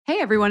Hey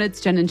everyone, it's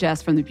Jen and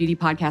Jess from the beauty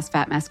podcast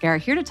Fat Mascara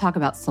here to talk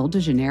about Sol de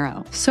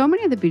Janeiro. So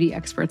many of the beauty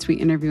experts we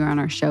interview on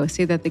our show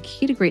say that the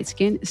key to great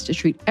skin is to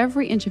treat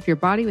every inch of your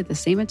body with the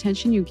same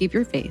attention you give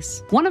your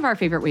face. One of our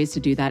favorite ways to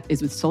do that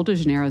is with Sol de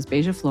Janeiro's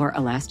Beija Flor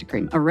Elastic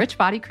Cream, a rich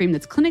body cream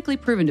that's clinically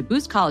proven to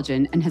boost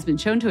collagen and has been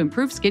shown to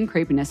improve skin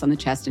crepiness on the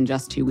chest in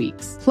just 2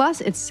 weeks.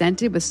 Plus, it's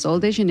scented with Sol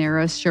de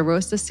Janeiro's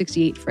Charosta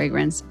 68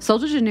 fragrance. Sol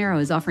de Janeiro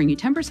is offering you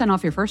 10%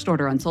 off your first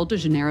order on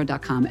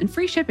soldejaneiro.com and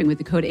free shipping with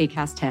the code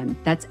ACAST10.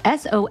 That's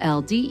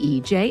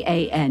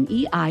SOLDEJANEIRO,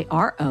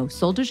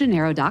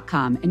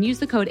 soldejaneiro.com, and use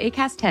the code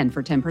ACAST10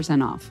 for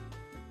 10% off.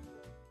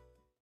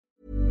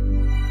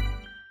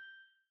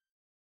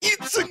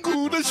 It's a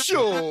good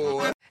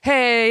show.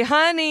 Hey,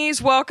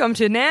 honeys, welcome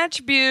to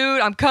Natch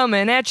Butte. I'm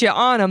coming at you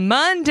on a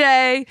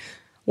Monday.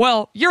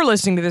 Well, you're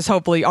listening to this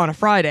hopefully on a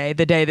Friday,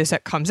 the day this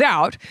comes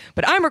out,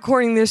 but I'm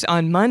recording this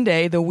on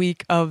Monday, the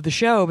week of the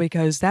show,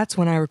 because that's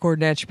when I record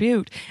Natch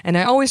Butte. And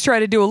I always try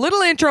to do a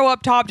little intro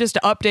up top just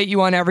to update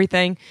you on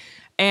everything.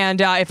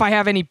 And if I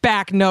have any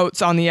back notes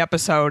on the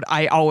episode,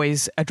 I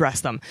always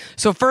address them.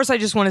 So first, I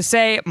just want to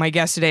say my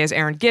guest today is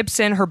Erin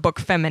Gibson. Her book,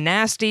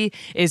 Feminasty,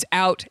 is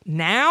out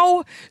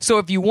now. So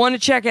if you want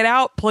to check it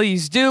out,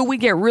 please do. We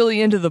get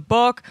really into the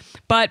book.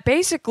 But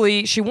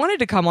basically, she wanted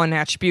to come on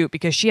Natch Butte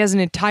because she has an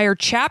entire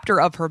chapter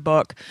of her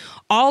book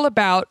all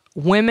about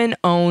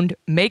women-owned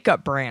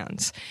makeup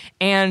brands.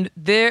 And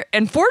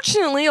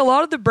unfortunately, a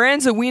lot of the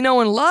brands that we know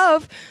and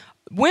love,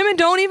 women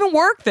don't even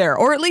work there,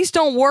 or at least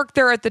don't work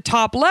there at the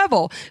top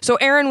level. So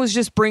Erin was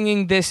just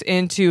bringing this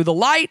into the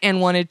light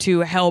and wanted to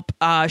help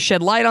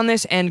shed light on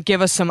this and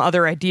give us some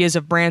other ideas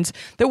of brands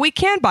that we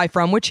can buy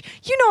from, which,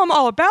 you know, I'm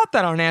all about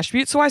that on Natch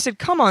Butte. So I said,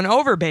 come on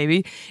over,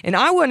 baby. And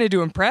I wanted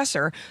to impress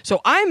her. So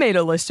I made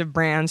a list of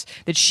brands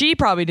that she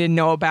probably didn't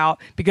know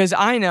about because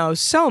I know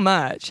so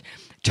much.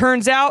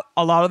 Turns out,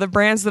 a lot of the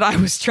brands that I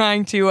was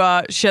trying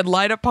to shed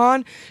light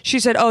upon,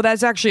 she said, oh,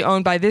 that's actually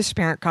owned by this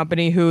parent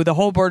company who the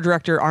whole board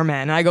director are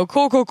men. And I go,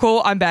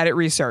 cool. I'm bad at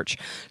research.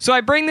 So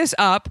I bring this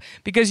up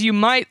because you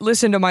might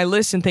listen to my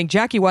list and think,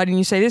 Jackie, why didn't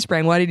you say this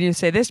brand? Why didn't you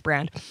say this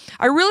brand?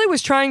 I really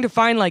was trying to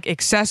find like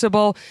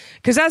accessible,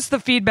 because that's the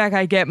feedback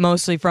I get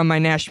mostly from my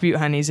Natch Butte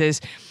honeys is,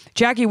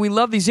 Jackie, we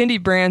love these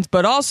indie brands,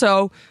 but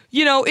also,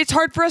 you know, it's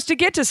hard for us to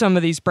get to some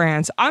of these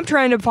brands. I'm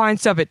trying to find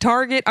stuff at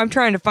Target. I'm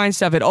trying to find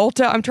stuff at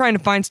Ulta. I'm trying to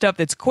find stuff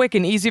that's quick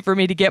and easy for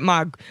me to get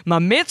my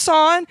mitts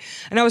on.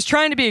 And I was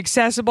trying to be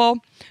accessible.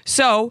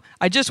 So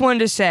I just wanted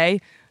to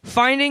say,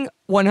 finding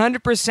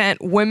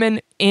 100%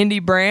 women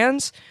indie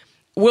brands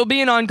will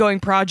be an ongoing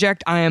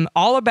project. I am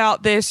all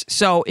about this.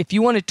 So if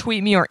you want to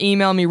tweet me or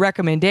email me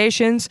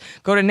recommendations,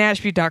 go to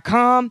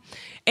natchbutte.com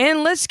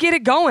and let's get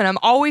it going. I'm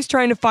always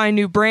trying to find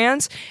new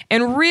brands.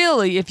 And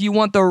really, if you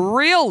want the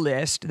real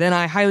list, then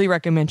I highly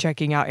recommend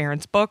checking out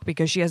Erin's book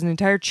because she has an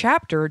entire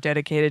chapter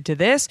dedicated to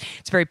this.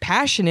 It's a very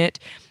passionate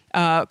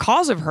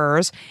cause of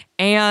hers.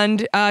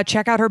 And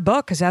check out her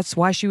book because that's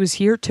why she was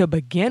here to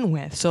begin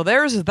with. So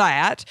there's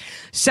that.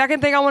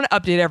 Second thing I want to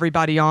update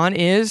everybody on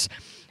is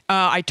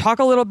I talk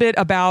a little bit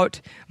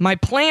about my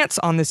plants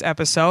on this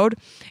episode,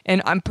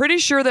 and I'm pretty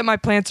sure that my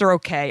plants are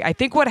okay. I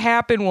think what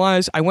happened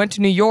was I went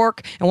to New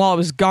York, and while I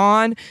was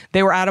gone,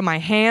 they were out of my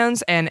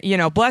hands, and, you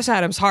know, bless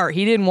Adam's heart,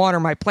 he didn't water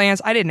my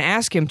plants. I didn't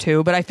ask him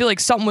to, but I feel like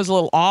something was a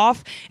little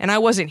off, and I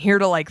wasn't here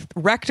to, like,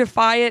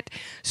 rectify it.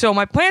 So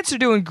my plants are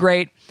doing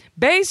great.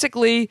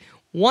 Basically,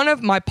 one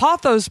of my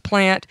pothos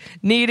plant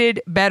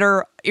needed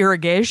better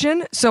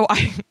irrigation, so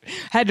I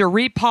had to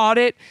repot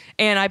it,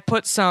 and I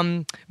put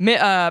some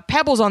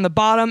pebbles on the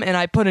bottom, and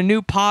I put a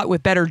new pot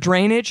with better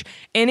drainage,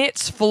 and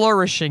it's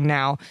flourishing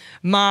now.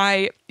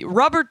 My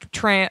rubber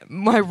plant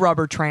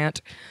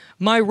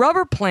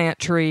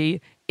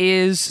tree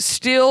is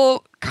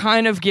still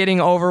kind of getting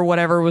over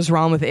whatever was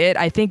wrong with it.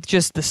 I think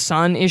just the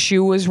sun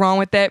issue was wrong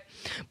with it,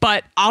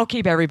 but I'll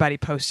keep everybody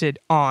posted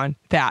on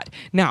that.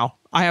 Now,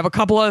 I have a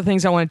couple other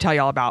things I want to tell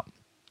y'all about.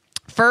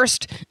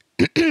 First,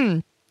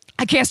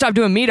 I can't stop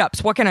doing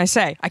meetups. What can I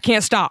say? I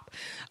can't stop.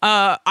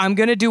 I'm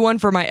going to do one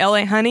for my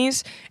LA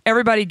honeys.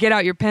 Everybody get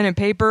out your pen and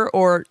paper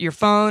or your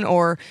phone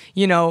or,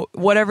 you know,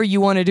 whatever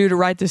you want to do to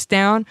write this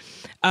down.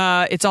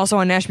 It's also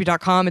on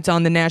natchbutte.com. It's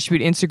on the Natch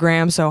Butte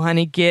Instagram. So,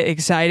 honey, get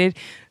excited.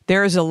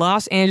 There is a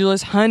Los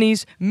Angeles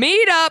Honeys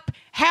meetup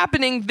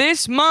happening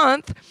this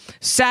month,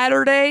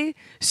 Saturday,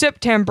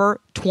 September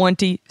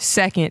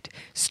 22nd.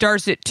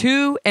 Starts at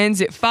 2,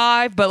 ends at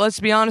 5, but let's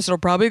be honest, it'll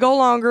probably go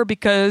longer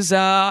because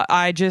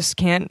I just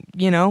can't,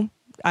 you know,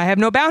 I have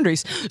no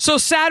boundaries. So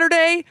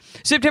Saturday,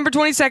 September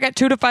 22nd,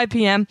 2 to 5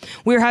 p.m.,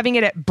 we're having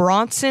it at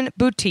Bronson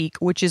Boutique,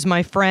 which is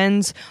my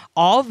friend's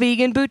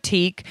all-vegan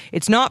boutique.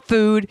 It's not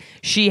food.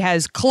 She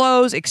has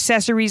clothes,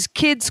 accessories,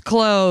 kids'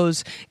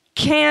 clothes,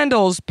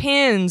 candles,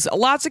 pins,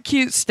 lots of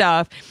cute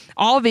stuff.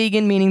 All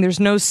vegan, meaning there's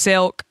no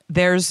silk,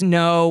 there's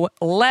no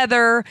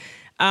leather,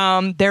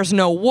 there's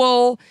no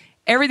wool.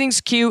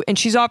 Everything's cute, and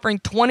she's offering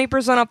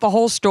 20% off the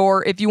whole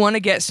store if you want to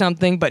get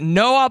something, but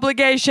no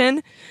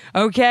obligation.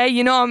 Okay,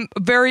 you know I'm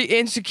very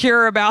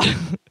insecure about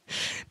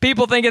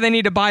People thinking they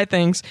need to buy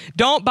things.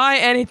 Don't buy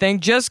anything.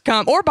 Just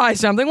come, or buy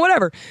something,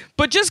 whatever.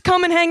 But just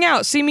come and hang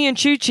out. See me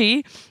and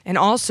Chi-Chi. And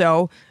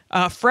also,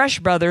 Fresh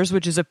Brothers,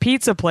 which is a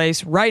pizza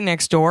place right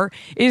next door,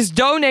 is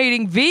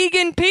donating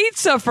vegan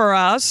pizza for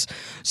us.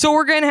 So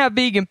we're going to have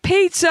vegan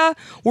pizza.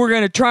 We're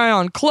going to try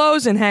on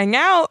clothes and hang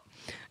out.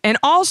 And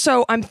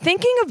also, I'm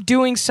thinking of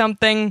doing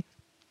something.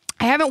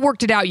 I haven't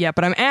worked it out yet,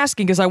 but I'm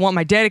asking because I want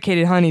my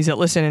dedicated honeys that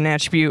listen to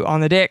Natch Butte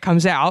on the day it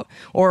comes out,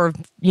 or,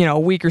 a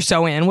week or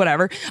so in,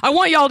 whatever. I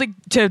want y'all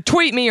to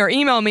tweet me or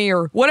email me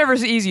or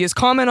whatever's easiest.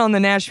 Comment on the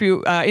Natch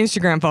Butte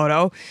Instagram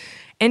photo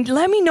and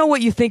let me know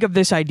what you think of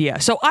this idea.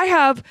 So I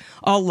have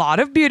a lot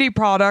of beauty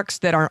products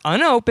that are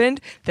unopened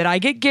that I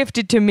get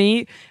gifted to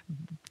me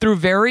through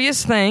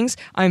various things.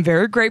 I'm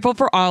very grateful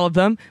for all of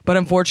them, but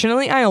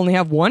unfortunately I only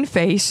have one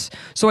face,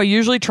 so I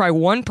usually try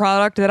one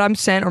product that I'm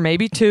sent, or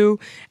maybe two,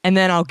 and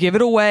then I'll give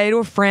it away to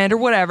a friend or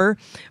whatever.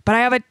 But I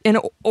have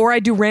or I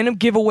do random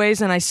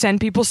giveaways and I send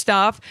people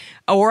stuff,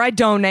 or I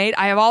donate.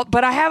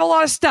 But I have a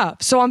lot of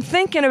stuff, so I'm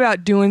thinking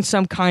about doing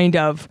some kind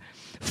of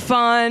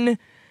fun.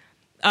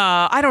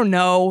 I don't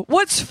know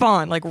what's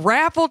fun, like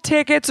raffle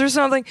tickets or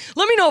something.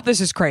 Let me know if this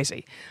is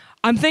crazy.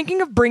 I'm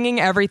thinking of bringing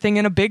everything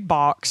in a big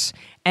box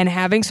and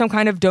having some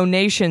kind of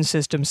donation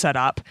system set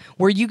up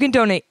where you can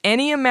donate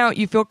any amount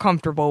you feel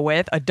comfortable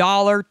with, $1,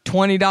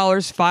 $20,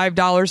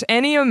 $5,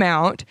 any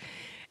amount.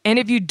 And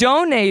if you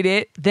donate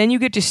it, then you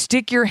get to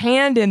stick your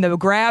hand in the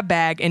grab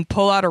bag and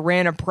pull out a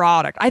random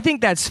product. I think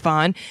that's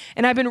fun.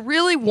 And I've been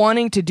really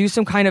wanting to do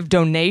some kind of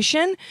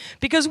donation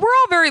because we're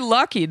all very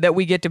lucky that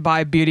we get to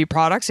buy beauty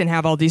products and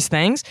have all these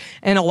things.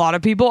 And a lot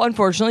of people,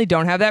 unfortunately,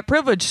 don't have that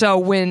privilege. So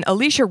when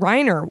Alicia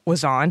Reiner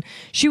was on,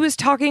 she was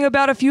talking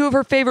about a few of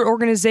her favorite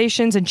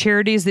organizations and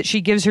charities that she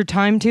gives her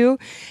time to.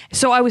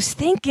 So I was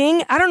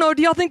thinking, I don't know,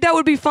 do y'all think that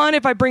would be fun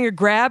if I bring a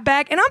grab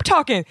bag? And I'm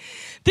talking,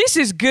 this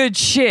is good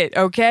shit,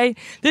 okay?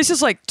 This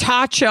is like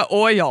Tatcha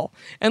oil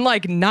and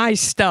like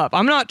nice stuff.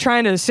 I'm not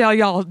trying to sell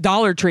y'all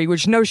Dollar Tree,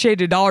 which no shade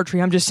to Dollar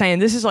Tree. I'm just saying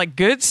this is like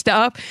good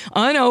stuff,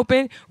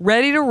 unopened,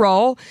 ready to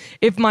roll.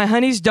 If my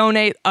honeys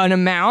donate an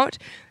amount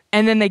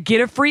and then they get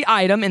a free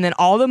item, and then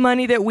all the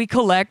money that we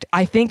collect,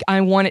 I think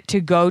I want it to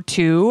go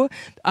to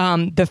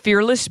the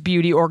Fearless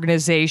Beauty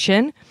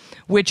Organization,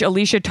 which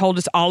Alicia told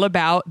us all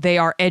about. They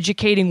are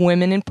educating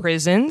women in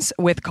prisons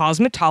with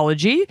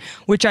cosmetology,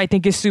 which I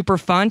think is super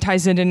fun,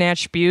 ties into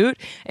Natch Butte,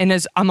 and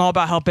I'm all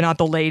about helping out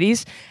the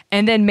ladies.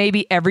 And then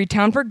maybe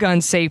Everytown for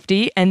gun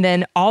safety. And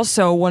then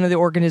also one of the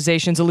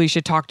organizations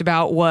Alicia talked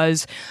about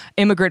was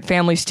Immigrant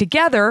Families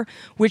Together,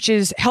 which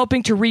is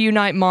helping to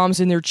reunite moms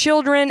and their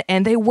children.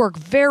 And they work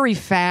very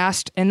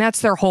fast. And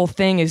that's their whole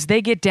thing is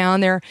they get down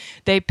there,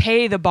 they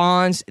pay the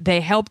bonds, they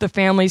help the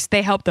families,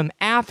 they help them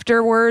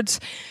afterwards.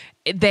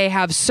 They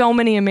have so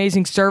many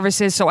amazing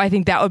services, so I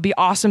think that would be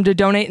awesome to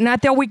donate. And I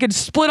thought we could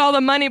split all the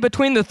money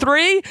between the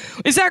three.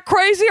 Is that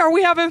crazy? Are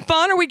we having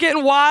fun? Are we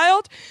getting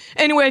wild?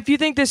 Anyway, if you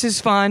think this is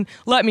fun,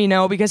 let me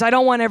know, because I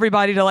don't want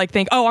everybody to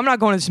think, oh, I'm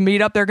not going to this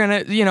meetup. They're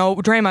going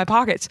to, drain my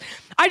pockets.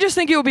 I just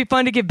think it would be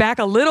fun to give back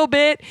a little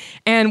bit,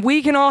 and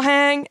we can all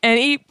hang and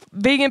eat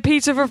vegan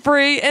pizza for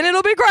free, and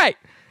it'll be great.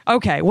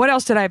 Okay, what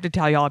else did I have to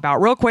tell y'all about?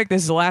 Real quick,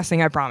 this is the last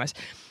thing I promise.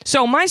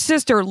 So my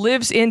sister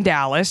lives in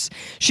Dallas.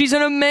 She's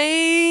an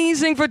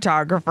amazing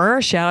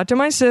photographer. Shout out to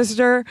my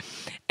sister.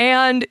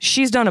 And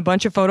she's done a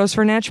bunch of photos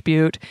for Natch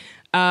Butte.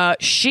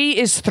 She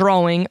is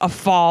throwing a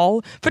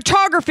fall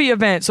photography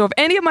event. So if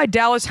any of my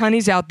Dallas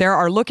honeys out there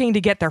are looking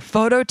to get their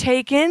photo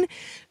taken,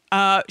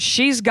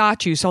 she's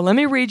got you. So let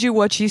me read you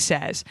what she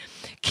says.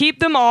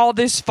 Keep them all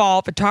this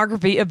fall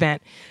photography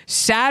event.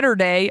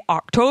 Saturday,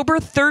 October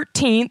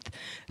 13th,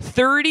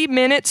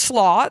 30-minute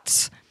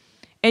slots.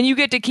 And you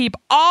get to keep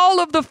all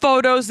of the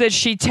photos that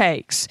she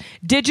takes,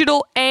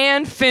 digital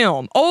and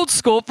film, old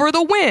school for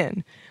the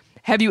win.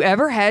 Have you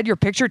ever had your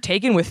picture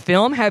taken with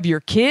film? Have your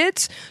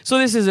kids? So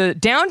this is a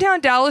downtown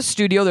Dallas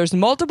studio. There's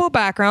multiple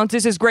backgrounds.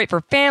 This is great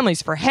for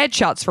families, for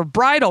headshots, for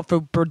bridal,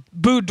 for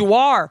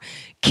boudoir,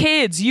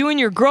 kids. You and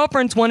your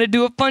girlfriends want to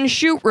do a fun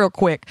shoot real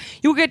quick.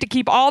 You'll get to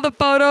keep all the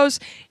photos.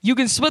 You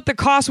can split the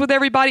cost with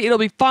everybody. It'll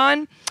be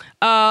fun.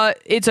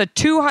 It's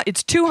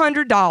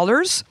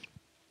 $200.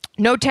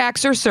 No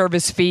tax or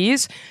service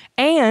fees.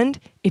 And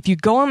if you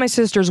go on my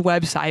sister's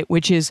website,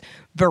 which is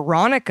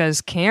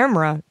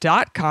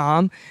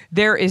veronicascamera.com,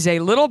 there is a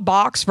little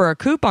box for a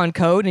coupon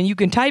code, and you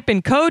can type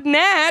in code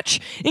NATCH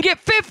and get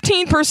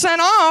 15%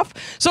 off.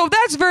 So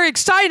that's very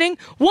exciting.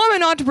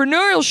 Woman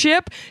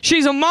entrepreneurship.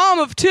 She's a mom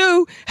of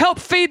two. Help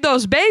feed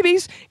those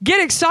babies. Get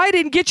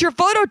excited and get your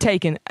photo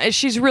taken.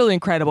 She's really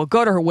incredible.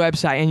 Go to her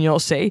website and you'll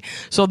see.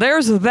 So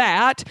there's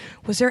that.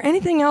 Was there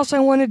anything else I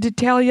wanted to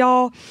tell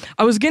y'all?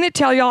 I was going to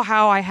tell y'all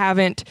how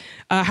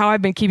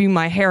I've been keeping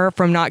my hair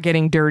from not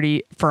getting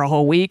dirty for a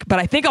whole week, but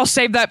I think I'll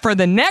save that for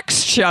the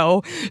next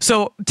show.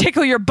 So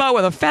tickle your butt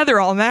with a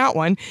feather on that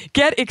one.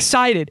 Get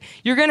excited.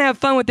 You're going to have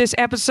fun with this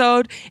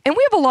episode, and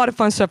we have a lot of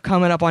fun stuff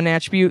coming up on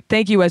Natch Butte.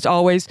 Thank you, as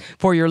always,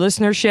 for your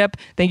listenership.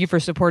 Thank you for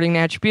supporting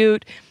Natch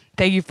Butte.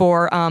 Thank you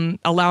for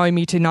allowing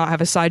me to not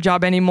have a side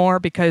job anymore,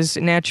 because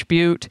Natch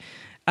Butte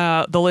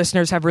The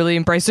listeners have really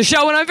embraced the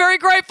show, and I'm very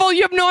grateful.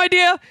 You have no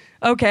idea.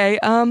 Okay,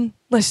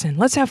 listen,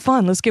 let's have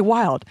fun. Let's get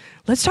wild.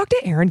 Let's talk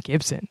to Erin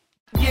Gibson.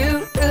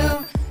 You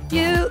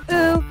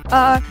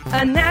are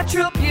a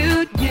natural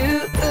beaut.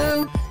 You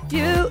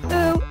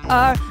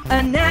are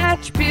a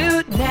natch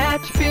beaut,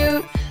 natch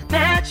beaut,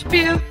 natch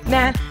beaut,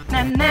 natch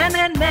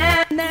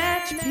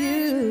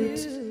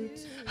beaut.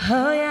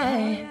 Oh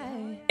yeah.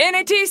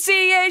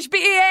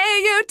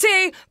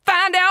 NATCHBEAUT.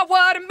 Find out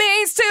what it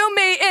means to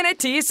me.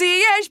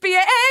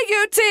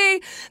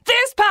 NATCHBEAUT.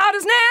 This part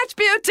is Natch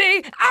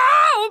Beauty.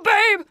 Oh,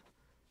 babe.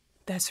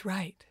 That's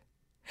right.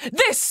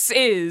 This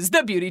is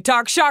the Beauty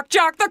Talk Shock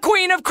Jock, the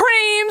queen of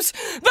creams,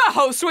 the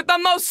host with the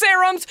most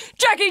serums,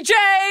 Jackie J.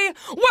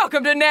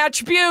 Welcome to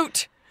Natch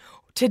Beaut.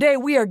 Today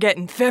we are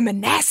getting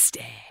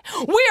feminasty.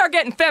 We are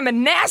getting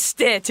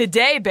feminasty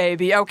today,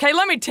 baby. Okay,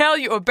 let me tell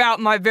you about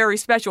my very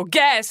special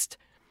guest.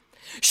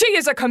 She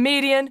is a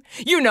comedian.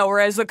 You know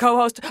her as the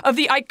co-host of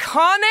the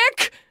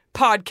iconic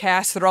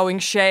podcast Throwing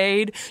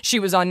Shade. She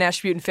was on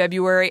Natch Beaut in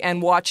February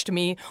and watched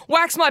me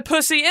wax my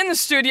pussy in the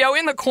studio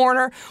in the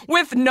corner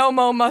with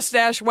no-mo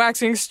mustache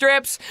waxing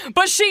strips.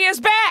 But she is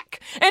back,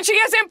 and she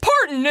has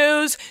important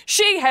news.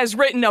 She has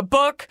written a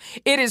book.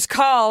 It is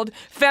called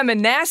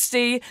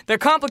Feminasty, The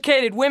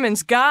Complicated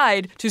Women's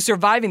Guide to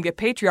Surviving the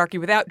Patriarchy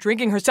Without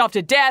Drinking Herself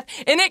to Death,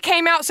 and it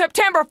came out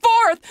September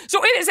 4th,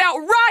 so it is out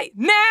right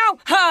now,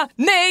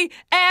 honey.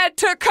 Add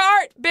to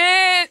cart,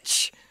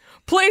 bitch.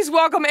 Please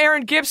welcome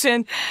Erin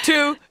Gibson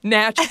to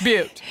Natch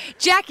Beaut.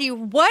 Jackie,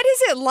 what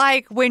is it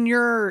like when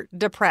you're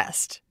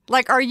depressed?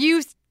 Like, are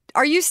you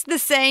the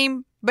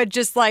same, but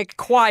just like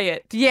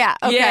quiet? Yeah.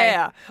 Okay.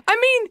 Yeah. I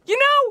mean,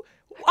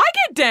 I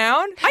get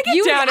down. I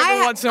get down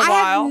every once in a while.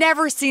 I have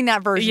never seen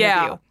that version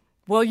of you.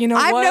 Well, you know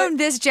I've what? known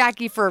this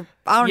Jackie for,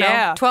 I don't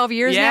know, 12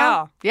 years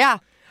now. Yeah.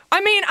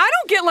 I mean, I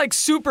don't get like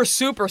super,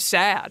 super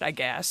sad, I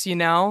guess,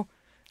 I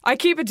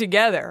keep it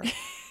together.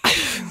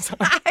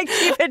 I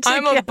keep it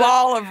together. I'm a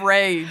ball of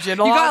rage.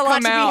 It'll all come out. You got a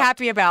lot to be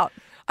happy about.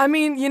 I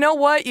mean, you know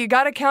what? You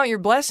got to count your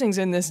blessings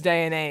in this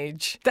day and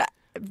age.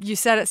 You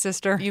said it,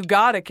 sister. You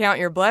got to count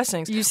your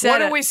blessings. You said What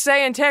do we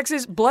say in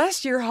Texas?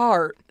 Bless your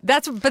heart.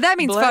 But that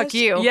means fuck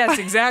you. Yes,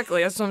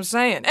 exactly. That's what I'm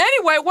saying.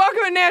 Anyway,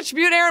 welcome to Natch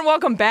Beaut, Erin.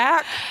 Welcome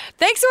back.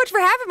 Thanks so much for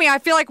having me. I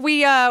feel like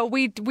we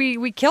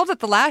killed it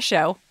the last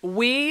show.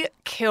 We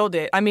killed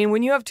it. I mean,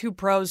 when you have two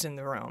pros in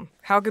the room,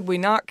 how could we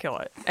not kill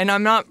it? And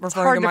I'm not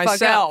referring to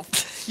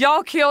myself.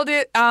 Y'all killed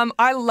it.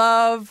 I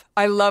love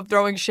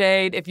Throwing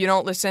Shade. If you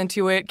don't listen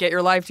to it, get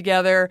your life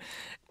together.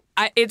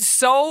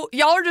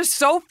 Y'all are just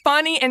so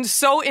funny and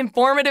so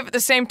informative at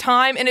the same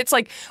time. And it's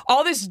like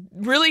all this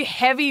really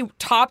heavy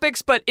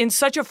topics, but in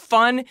such a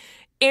fun,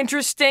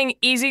 interesting,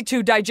 easy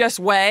to digest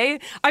way.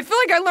 I feel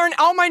like I learned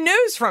all my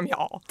news from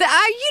y'all.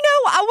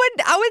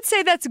 I would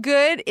say that's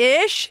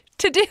good-ish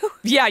to do.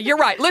 Yeah, you're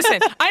right. Listen,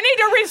 I need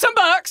to read some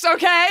books,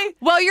 okay?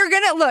 Well, you're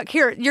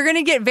going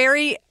to get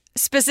very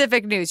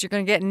specific news. You're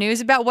going to get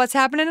news about what's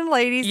happening in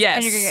ladies. Yes.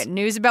 And you're going to get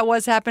news about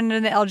what's happening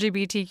in the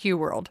LGBTQ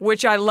world.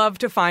 Which I love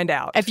to find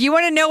out. If you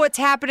want to know what's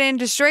happening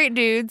to straight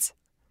dudes,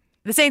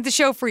 this ain't the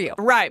show for you.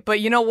 Right, but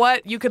you know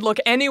what? You could look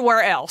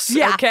anywhere else,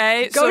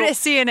 okay? Go to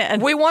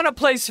CNN. We want a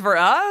place for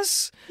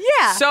us.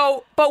 Yeah.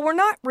 But we're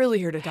not really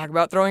here to talk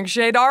about Throwing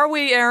Shade, are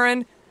we,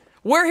 Erin?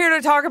 We're here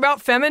to talk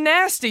about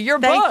Feminasty, your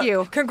book. Thank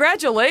you.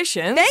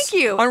 Congratulations. Thank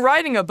you. On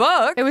writing a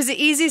book. It was the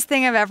easiest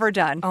thing I've ever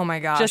done. Oh, my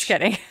gosh. Just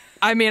kidding.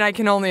 I mean, I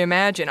can only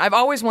imagine. I've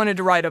always wanted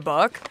to write a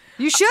book.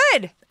 You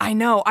should. I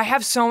know. I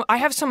have some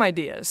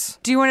ideas.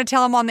 Do you want to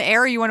tell them on the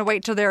air, or you want to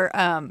wait till they're?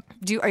 Are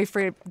you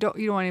afraid? You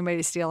don't want anybody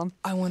to steal them?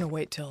 I want to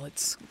wait till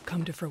it's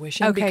come to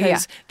fruition. Okay,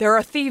 because there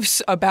are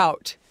thieves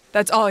about.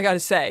 That's all I got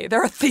to say.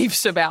 There are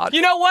thieves about.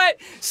 You know what?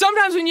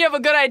 Sometimes when you have a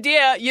good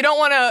idea, you don't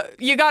want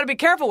to. You got to be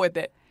careful with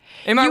it.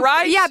 Am I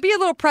right? Yeah, be a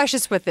little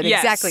precious with it.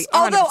 Yes, exactly. 100%.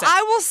 Although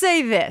I will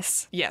say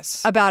this.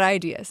 Yes. About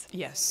ideas.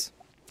 Yes.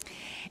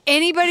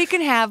 Anybody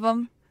can have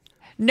them.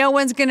 No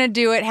one's going to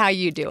do it how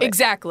you do it.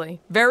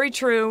 Exactly. Very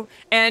true.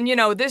 And,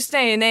 this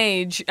day and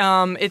age,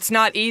 it's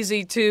not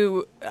easy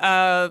to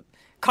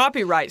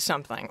copyright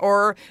something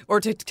or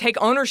to take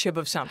ownership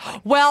of something.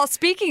 Well,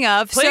 speaking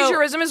of...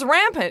 Plagiarism is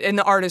rampant in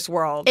the artist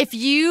world.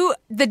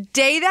 The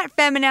day that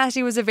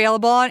Feminasty was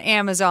available on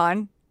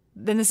Amazon,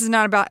 then this is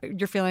not about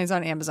your feelings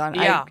on Amazon.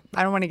 Yeah.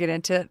 I don't want to get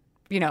into,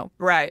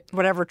 right.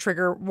 whatever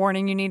trigger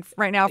warning you need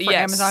right now for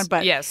Amazon.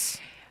 But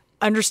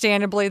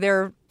understandably,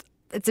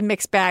 it's a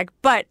mixed bag.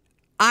 But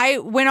I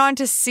went on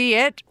to see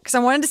it because I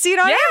wanted to see it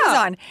on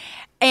Amazon.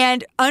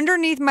 And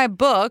underneath my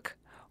book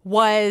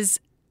was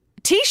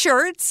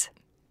T-shirts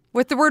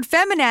with the word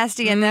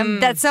Feminasty in them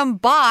that some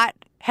bot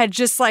had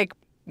just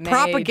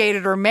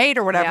propagated or made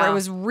or whatever. Yeah. It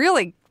was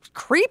really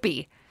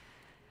creepy.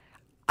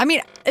 I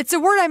mean, it's a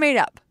word I made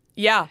up.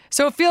 Yeah.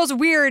 So it feels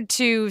weird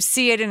to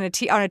see it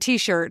on a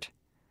T-shirt.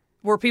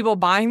 Were people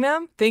buying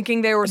them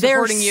thinking they were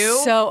supporting you?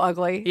 They're so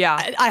ugly.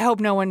 Yeah. I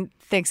hope no one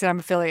thinks that I'm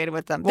affiliated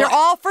with them. They're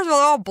all, first of all,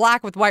 they're all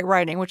black with white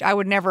writing, which I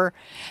would never.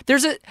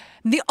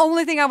 The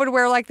only thing I would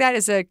wear like that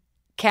is a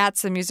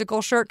Cats the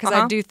musical shirt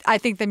because I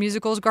think the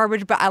musical is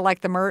garbage, but I like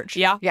the merch.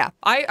 Yeah.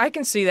 I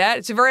can see that.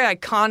 It's a very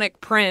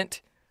iconic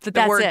print.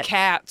 The word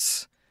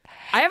Cats.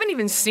 I haven't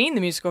even seen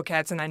the musical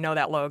Cats, and I know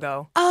that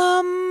logo.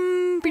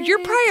 But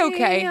you're probably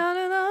okay.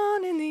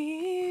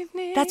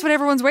 That's what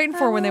everyone's waiting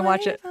for when they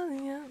watch it.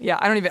 Yeah,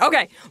 I don't even...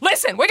 Okay,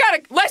 listen,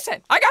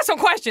 I got some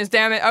questions,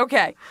 damn it.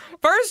 Okay,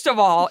 first of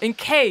all, in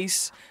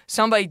case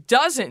somebody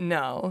doesn't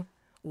know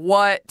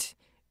what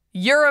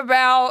you're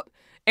about,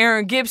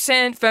 Erin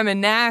Gibson,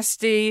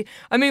 Feminasty,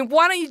 I mean,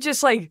 why don't you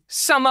just, like,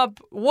 sum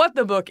up what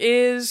the book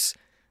is,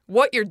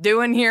 what you're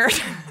doing here?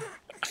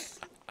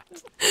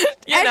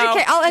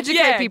 I'll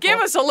educate people. Give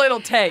us a little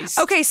taste.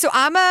 Okay, so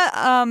I'm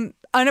a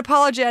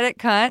unapologetic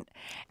cunt,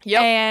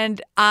 and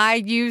I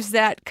use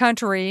that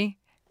country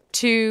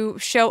to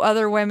show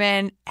other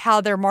women how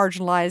they're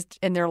marginalized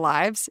in their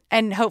lives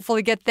and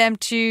hopefully get them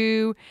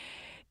to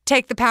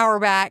take the power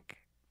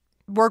back,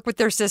 work with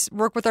our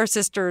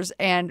sisters,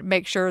 and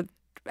make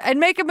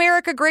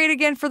America great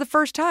again for the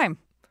first time.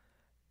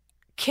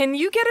 Can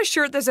you get a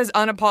shirt that says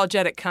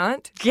unapologetic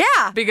cunt?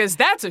 Yeah. Because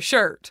that's a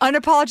shirt.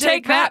 Unapologetic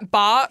Take cunt. that,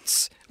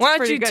 bots. Why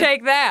don't you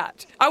take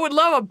that? I would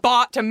love a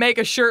bot to make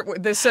a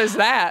shirt that says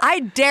that.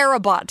 I dare a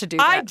bot to do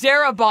that. I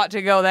dare a bot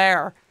to go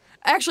there.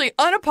 Actually,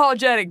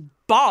 unapologetic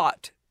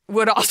bot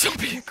would also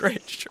be a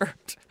great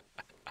shirt.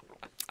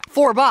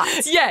 For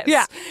bots. Yes.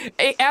 Yeah.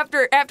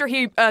 After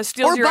he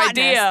steals your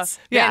idea,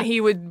 then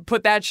he would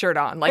put that shirt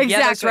on. Like, yeah,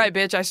 that's right,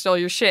 bitch. I stole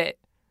your shit.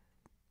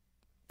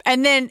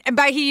 And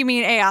by he, you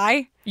mean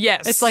AI?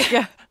 Yes. It's like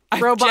a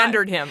I've robot.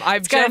 gendered him.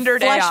 I've it's got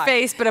gendered a flesh AI.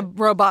 face, but a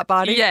robot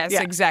body. Yes,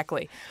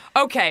 exactly.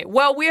 Okay,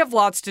 well, we have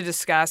lots to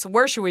discuss.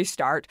 Where should we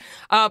start?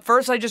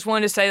 First, I just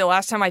wanted to say the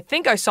last time I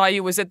think I saw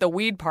you was at the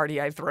weed party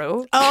I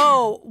threw.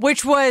 Oh,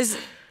 which was...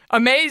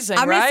 amazing,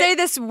 I'm right? going to say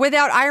this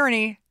without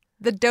irony,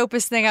 the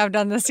dopest thing I've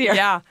done this year.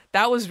 Yeah,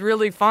 that was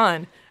really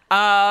fun.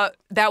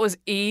 That was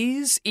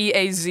Ease,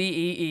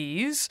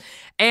 EAZEEs.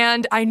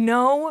 And I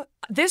know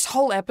this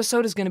whole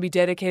episode is going to be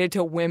dedicated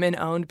to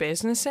women-owned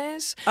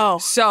businesses. Oh.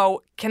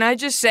 So can I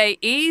just say,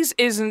 Ease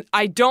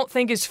I don't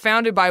think is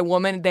founded by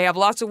women. They have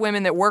lots of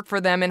women that work for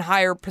them in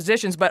higher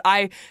positions. But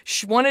I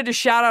wanted to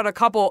shout out a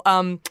couple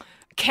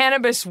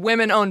cannabis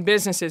women-owned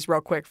businesses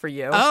real quick for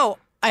you. Oh.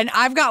 And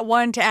I've got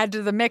one to add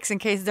to the mix in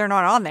case they're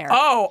not on there.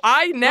 Oh,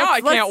 I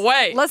can't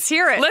wait. Let's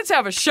hear it. Let's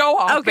have a show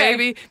off,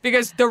 baby.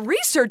 Because the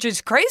research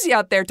is crazy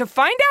out there. To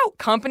find out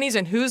companies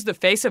and who's the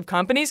face of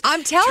companies,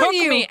 I'm telling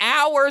you, took me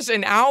hours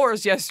and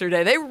hours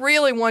yesterday. They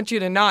really want you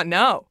to not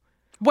know.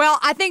 Well,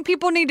 I think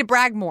people need to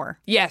brag more.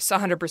 Yes,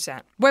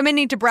 100%. Women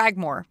need to brag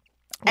more.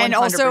 100%. And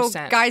also,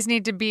 guys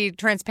need to be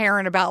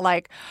transparent about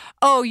like,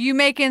 oh, you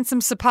making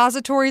some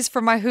suppositories for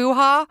my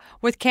hoo-ha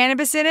with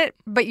cannabis in it,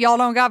 but y'all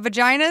don't got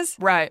vaginas?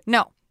 Right.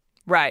 No.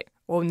 Right.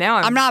 Well, now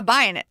I'm not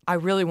buying it. I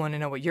really want to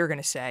know what you're going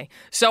to say.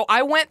 So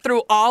I went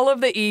through all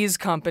of the Ease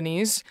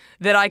companies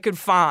that I could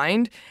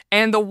find,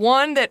 and the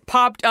one that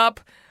popped up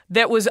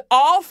that was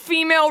all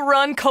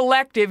female-run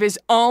collective is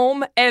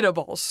Ohm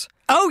Edibles.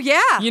 Oh,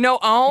 yeah. You know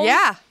Ohm?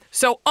 Yeah.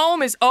 So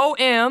Ohm is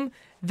OM.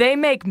 They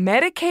make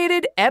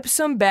medicated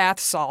Epsom bath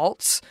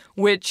salts,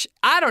 which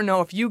I don't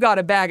know if you got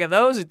a bag of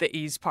those at the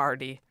Ease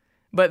party,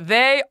 but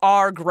they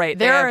are great.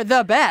 They're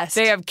the best.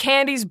 They have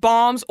candies,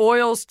 bombs,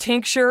 oils,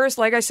 tinctures.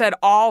 Like I said,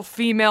 all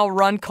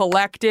female-run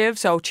collective.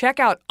 So check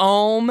out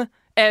Ohm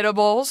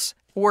Edibles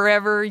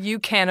wherever you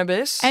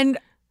cannabis. And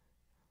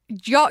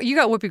you got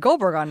Whoopi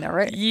Goldberg on there,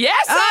 right?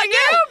 Yes, I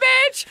do,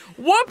 bitch!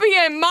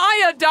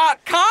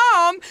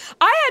 WhoopiandMaya.com.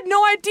 I had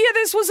no idea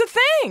this was a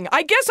thing.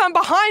 I guess I'm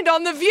behind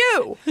on The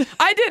View.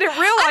 I didn't realize...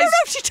 I don't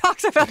know if she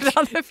talks about it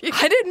on The View.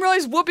 I didn't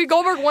realize Whoopi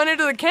Goldberg went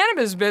into the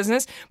cannabis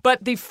business,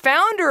 but the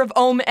founder of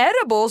Ohm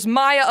Edibles,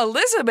 Maya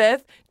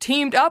Elizabeth,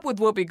 teamed up with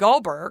Whoopi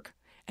Goldberg,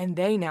 and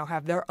they now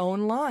have their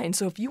own line.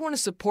 So if you want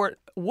to support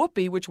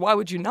Whoopi, which why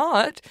would you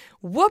not,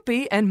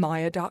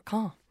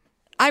 WhoopiandMaya.com.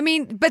 I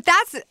mean, but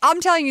I'm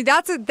telling you,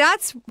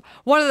 that's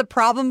one of the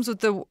problems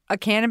with the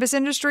cannabis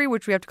industry,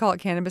 which we have to call it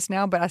cannabis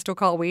now, but I still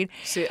call it weed.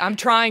 See, I'm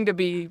trying to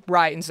be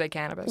right and say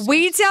cannabis.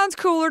 Weed sounds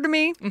cooler to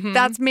me. Mm-hmm.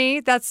 That's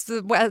me. That's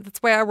the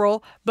way I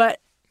roll. But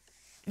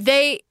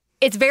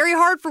it's very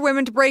hard for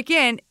women to break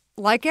in.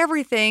 Like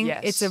everything,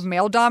 yes. It's a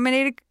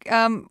male-dominated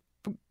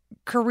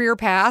career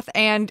path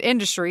and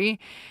industry,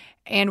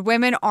 and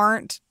women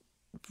aren't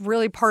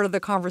really part of the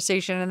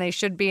conversation, and they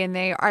should be, and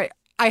they are.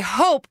 I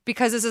hope,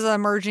 because this is an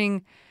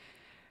emerging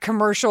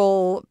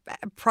commercial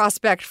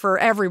prospect for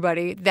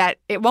everybody, that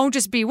it won't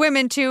just be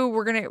women too.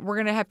 We're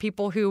gonna have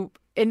people who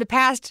in the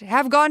past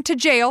have gone to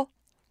jail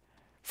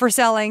for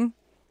selling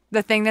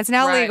the thing that's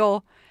now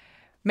legal,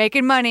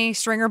 making money,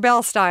 Stringer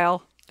Bell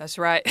style. That's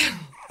right.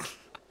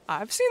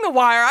 I've seen The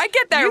Wire. I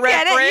get that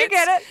reference. You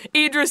get it.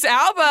 Idris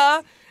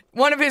Elba,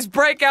 one of his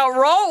breakout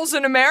roles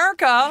in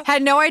America.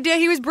 Had no idea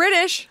he was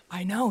British.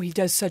 I know, he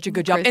does such a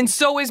good job. And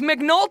so is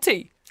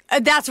McNulty.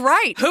 That's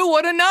right. Who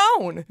would have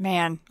known?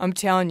 Man. I'm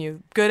telling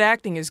you, good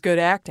acting is good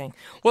acting.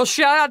 Well,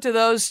 shout out to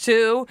those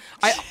two.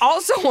 I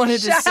also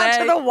wanted to say... Shout out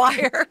to The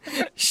Wire.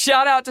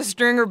 Shout out to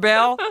Stringer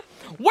Bell.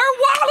 Where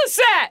Wallace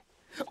at?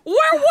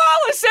 Where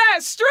Wallace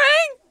at, String?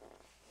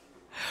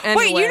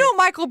 Anyway. Wait, you know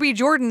Michael B.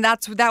 Jordan?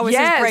 That was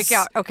his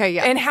breakout. Okay,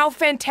 yeah. And how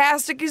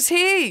fantastic is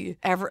he?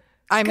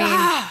 I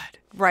mean,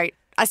 right.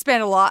 I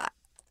spent a lot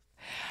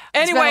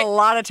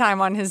of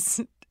time on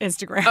his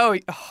Instagram. Oh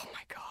my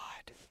God.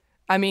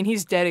 I mean,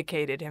 he's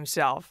dedicated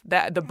himself.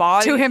 The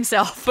body to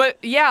himself. But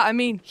yeah, I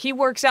mean, he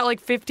works out like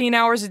 15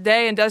 hours a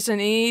day and doesn't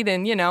eat,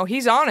 and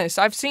he's honest.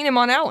 I've seen him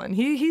on Ellen.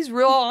 He's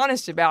real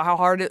honest about how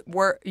hard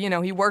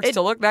he works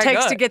to look that good.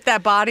 Takes to get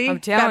that body. I'm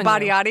telling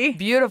that you. body.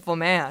 Beautiful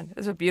man.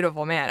 That's a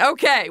beautiful man.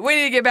 Okay, we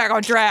need to get back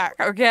on track.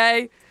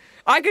 Okay,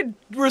 I could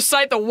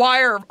recite The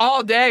Wire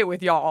all day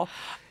with y'all.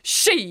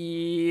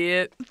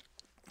 Shit.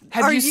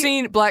 Have you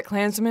seen Black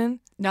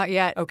Klansman? Not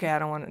yet. Okay, I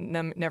don't want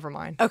to. Never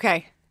mind.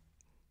 Okay.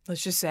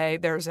 Let's just say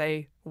there's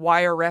a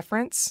Wire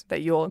reference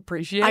that you'll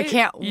appreciate. I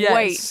can't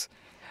wait.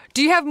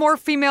 Do you have more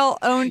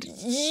female-owned?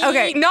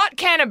 Okay. Not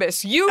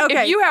cannabis. If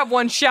you have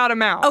one, shout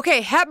them out.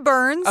 Okay,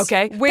 Hepburn's.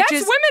 Okay. That's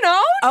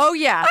women-owned? Oh,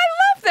 yeah.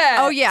 I love that.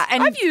 Oh, yeah.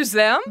 And I've used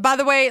them. By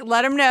the way,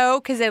 let them know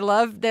because they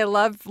love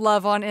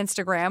on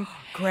Instagram.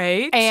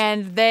 Great.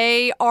 And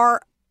they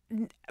are...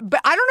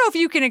 But I don't know if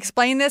you can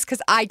explain this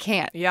because I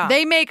can't. Yeah.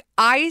 They make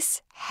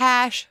ice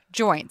hash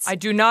joints. I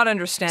do not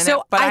understand it,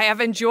 but I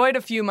have enjoyed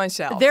a few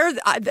myself. They're,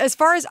 as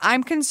far as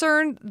I'm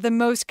concerned, the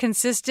most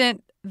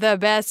consistent, the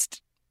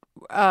best,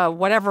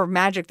 whatever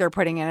magic they're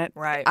putting in it.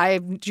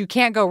 Right. You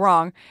can't go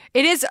wrong.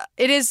 It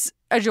is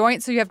a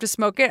joint, so you have to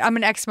smoke it. I'm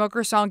an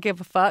ex-smoker, so I don't give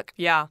a fuck.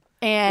 Yeah.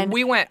 And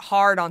we went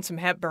hard on some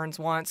Hepburns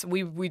once.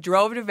 We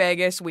drove to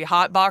Vegas. We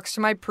hotboxed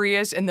my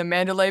Prius in the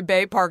Mandalay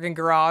Bay parking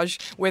garage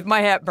with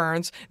my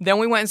Hepburns. Then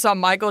we went and saw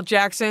Michael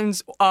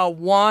Jackson's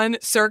One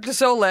Cirque du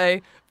Soleil.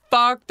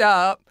 Fucked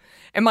up.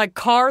 And my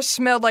car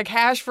smelled like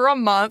hash for a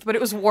month, but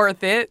it was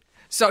worth it.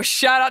 So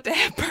shout out to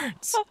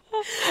Hepburns.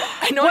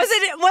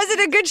 Was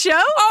it a good show?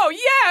 Oh,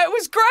 yeah, it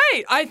was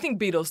great. I think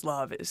Beatles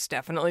Love is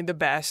definitely the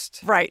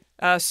best. Right.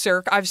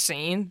 Cirque I've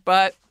seen,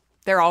 but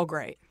they're all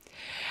great.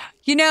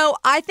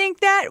 I think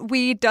that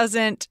weed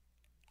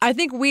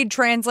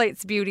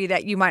translates beauty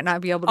that you might not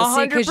be able to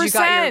see because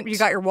you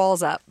got your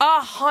walls up.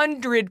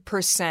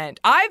 100%.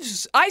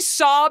 I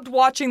sobbed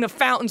watching the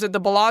fountains at the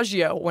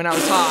Bellagio when I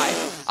was high.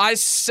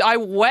 I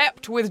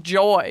wept with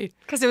joy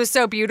because it was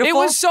so beautiful. It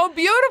was so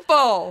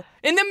beautiful.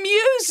 And the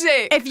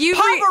music. If you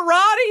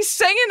Pavarotti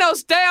singing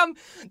those damn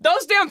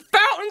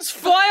fountains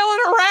flailing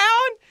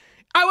around.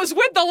 I was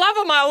with the love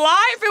of my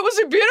life. It was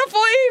a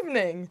beautiful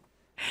evening.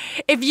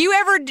 If you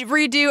ever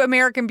redo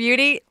American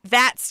Beauty,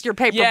 that's your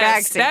paper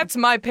bag scene. That's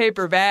my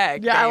paper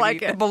bag. Yeah, baby. I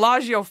like it. The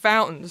Bellagio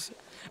fountains.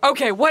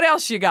 Okay, what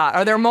else you got?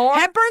 Are there more?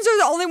 Hepburns are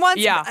the only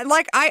ones. Yeah.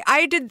 Like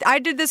I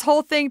did this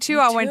whole thing too.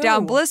 I went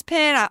down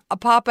Bliss-Pin,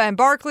 Papa and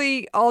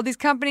Barkley, all these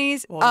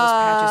companies. Well, those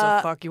patches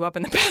will fuck you up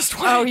in the best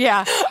way. Oh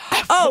yeah.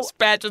 Those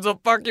patches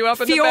will fuck you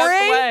up in the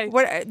best way.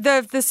 What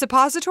the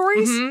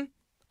suppositories? Mm-hmm.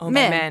 Oh,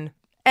 men.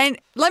 And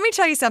let me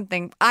tell you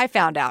something. I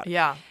found out.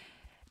 Yeah.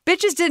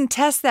 Bitches didn't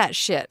test that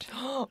shit.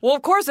 Well,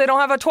 of course they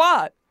don't have a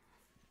twat.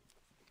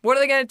 What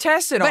are they going to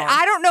test it on? But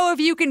I don't know if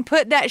you can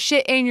put that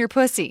shit in your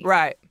pussy.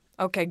 Right.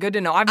 Okay, good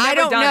to know. I've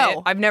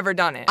never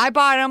done it. I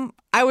bought them.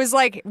 I was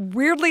like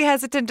weirdly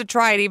hesitant to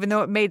try it, even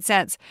though it made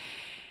sense.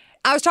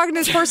 I was talking to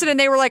this person and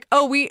they were like,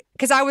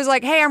 because I was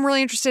like, hey, I'm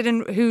really interested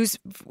in who's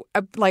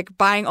like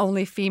buying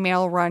only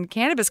female-run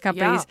cannabis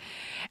companies. Yeah.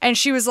 And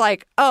she was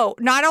like,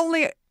 not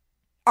only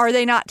are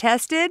they not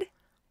tested,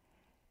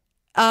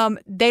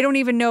 they don't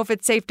even know if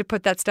it's safe to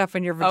put that stuff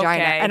in your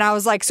vagina. Okay. And I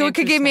was like, so it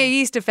could give me a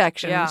yeast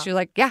infection. Yeah. And she was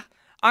like, yeah.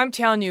 I'm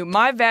telling you,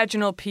 my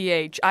vaginal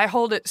pH, I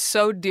hold it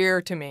so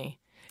dear to me.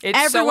 It's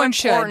Everyone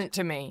so important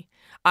to me.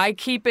 I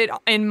keep it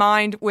in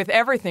mind with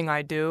everything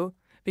I do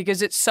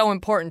because it's so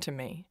important to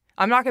me.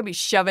 I'm not going to be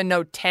shoving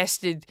no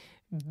tested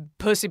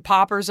pussy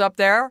poppers up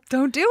there.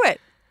 Don't do it.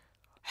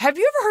 Have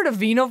you ever heard of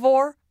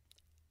Vinavore?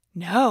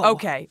 No.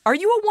 Okay. Are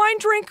you a wine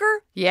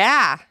drinker?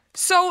 Yeah.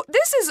 So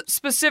this is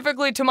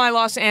specifically to my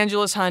Los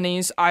Angeles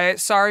honeys.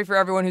 Sorry for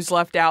everyone who's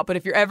left out, but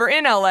if you're ever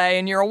in LA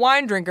and you're a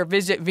wine drinker,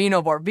 visit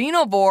Vinavore.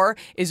 Vinavore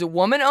is a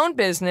woman-owned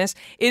business.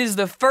 It is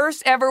the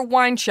first ever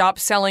wine shop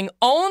selling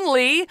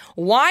only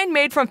wine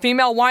made from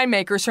female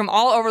winemakers from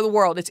all over the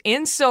world. It's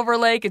in Silver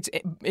Lake.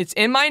 It's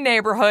in my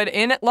neighborhood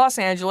in Los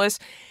Angeles.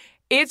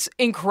 It's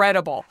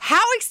incredible.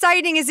 How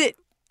exciting is it?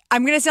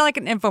 I'm going to sound like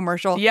an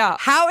infomercial. Yeah.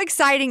 How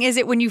exciting is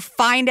it when you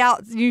find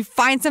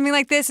something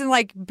like this and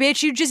like,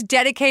 bitch, you just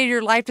dedicated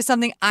your life to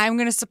something I'm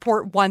going to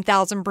support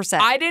 1,000%.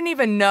 I didn't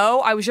even know.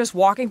 I was just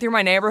walking through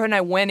my neighborhood and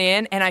I went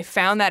in and I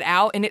found that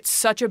out and it's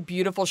such a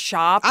beautiful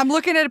shop. I'm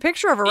looking at a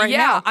picture of it right now.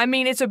 Yeah, I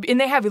mean,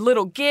 and they have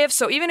little gifts.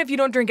 So even if you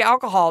don't drink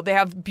alcohol, they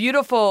have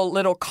beautiful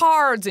little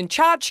cards and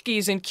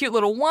tchotchkes and cute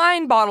little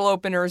wine bottle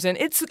openers and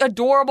it's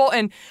adorable.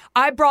 And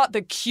I brought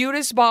the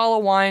cutest bottle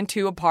of wine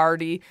to a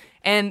party.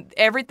 And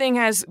everything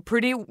has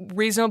pretty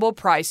reasonable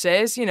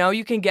prices. You know,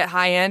 you can get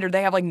high end or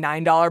they have like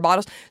 $9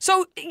 bottles.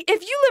 So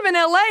if you live in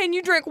LA and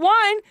you drink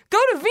wine, go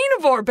to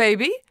Vinavore,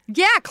 baby.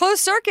 Yeah, closed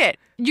circuit.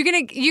 You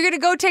gonna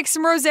go take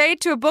some rosé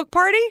to a book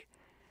party?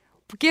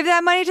 give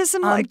that money to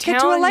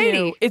to a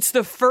lady. It's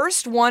the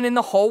first one in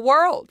the whole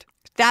world.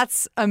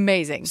 That's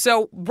amazing.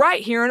 So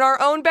right here in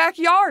our own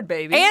backyard,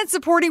 baby. And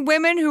supporting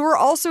women who are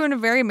also in a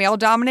very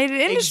male-dominated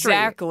industry.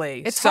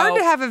 Exactly. It's hard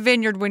to have a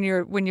vineyard when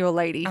you're a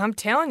lady. I'm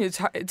telling you,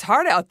 it's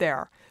hard out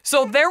there.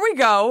 So there we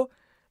go.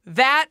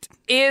 That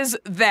is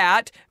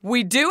that.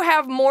 We do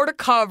have more to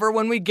cover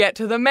when we get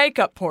to the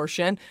makeup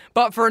portion.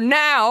 But for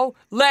now,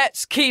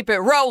 let's keep it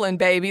rolling,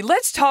 baby.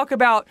 Let's talk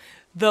about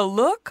the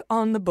look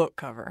on the book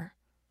cover.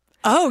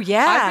 Oh,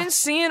 yeah. I've been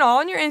seeing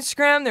on your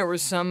Instagram, there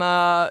was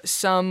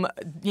some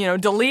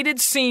deleted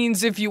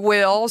scenes, if you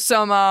will.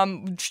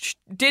 Some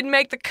didn't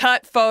make the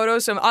cut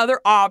photos, some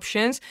other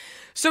options.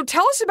 So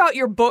tell us about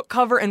your book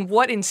cover and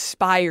what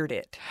inspired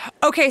it.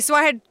 Okay, so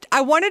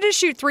I wanted to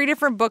shoot 3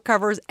 different book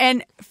covers,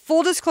 and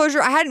full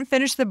disclosure, I hadn't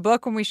finished the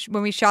book when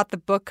we shot the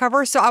book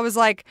cover, so I was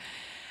like,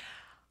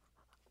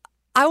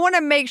 I want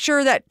to make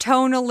sure that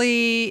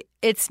tonally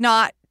it's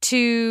not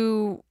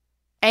too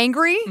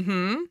angry.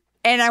 Mm-hmm.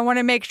 And I want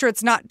to make sure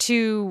it's not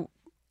too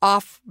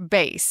off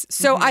base.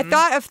 So I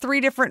thought of 3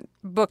 different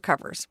book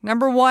covers.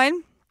 Number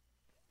 1,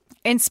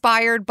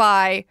 inspired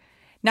by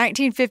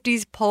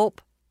 1950s pulp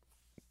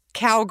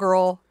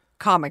cowgirl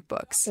comic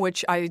books.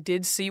 Which I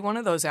did see one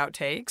of those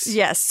outtakes.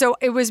 Yes. So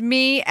it was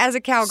me as a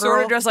cowgirl.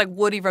 Sort of dressed like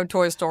Woody from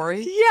Toy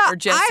Story. Yeah. Or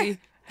Jessie.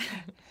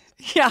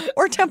 Yeah,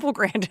 or Temple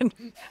Grandin.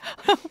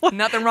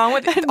 Nothing wrong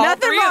with it. All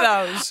 3 of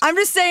those. I'm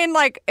just saying,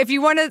 like, if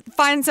you want to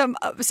find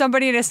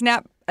somebody in a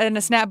snap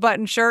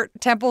button shirt,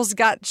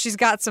 she's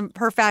got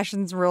her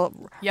fashion's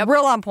real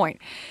on point.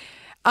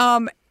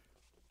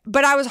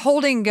 But I was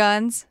holding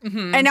guns,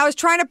 and I was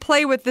trying to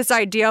play with this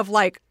idea of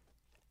like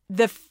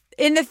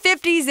in the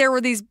 50s there were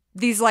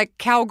these like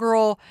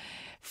cowgirl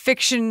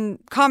fiction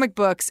comic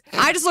books.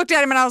 I just looked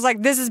at them and I was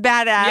like, this is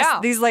badass. Yeah.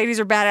 These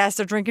ladies are badass.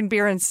 They're drinking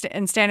beer and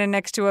standing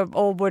next to an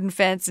old wooden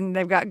fence, and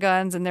they've got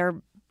guns, and they're,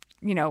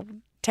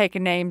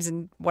 taking names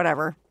and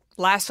whatever.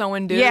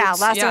 Lassoing dudes. Yeah,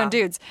 lassoing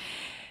dudes.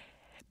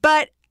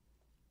 But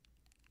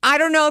I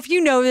don't know if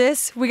you know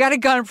this. We got a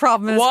gun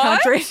problem in this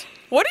country.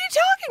 What are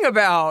you talking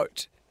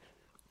about?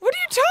 What are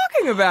you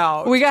talking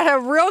about? We got a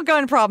real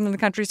gun problem in the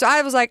country. So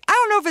I was like, I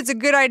don't know if it's a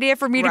good idea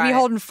for me to be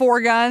holding 4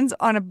 guns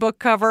on a book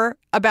cover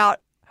about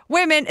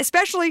women,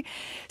 especially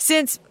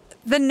since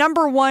the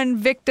number one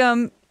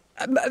victim,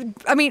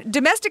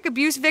 domestic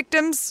abuse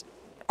victims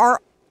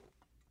are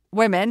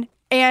women.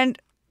 And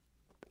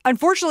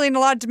unfortunately, in a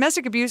lot of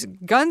domestic abuse,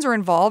 guns are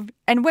involved,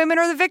 and women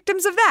are the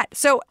victims of that.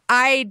 So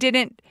I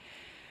didn't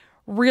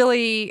want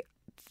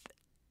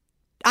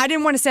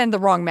to send the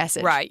wrong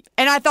message. Right.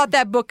 And I thought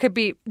that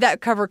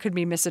cover could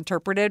be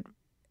misinterpreted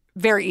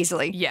very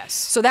easily. Yes.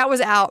 So that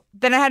was out.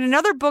 Then I had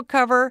another book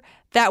cover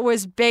that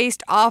was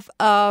based off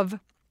of,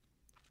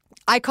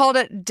 I called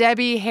it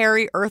Debbie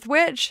Harry Earth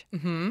Witch.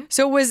 Mm-hmm.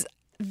 So it was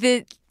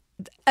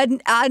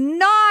a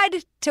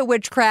nod to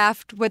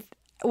witchcraft with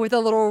a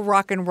little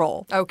rock and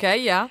roll. Okay,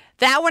 yeah.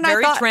 That one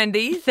very I thought...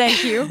 trendy.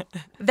 Thank you.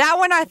 That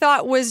one I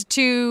thought was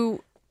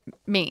too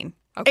mean.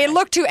 Okay. It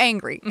looked too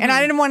angry. Mm-hmm. And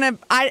I didn't want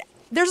to...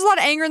 There's a lot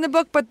of anger in the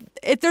book, but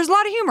there's a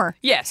lot of humor.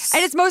 Yes.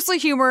 And it's mostly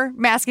humor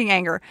masking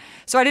anger.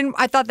 So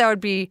I thought that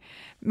would be...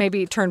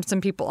 maybe turn some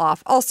people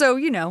off. Also,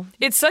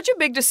 It's such a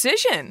big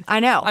decision. I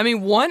know. I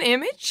mean, one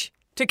image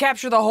to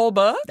capture the whole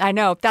book? I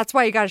know. That's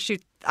why you got to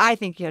shoot... I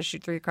think you got to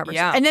shoot 3 covers.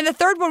 Yeah. And then the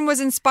third one was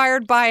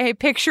inspired by a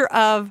picture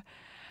of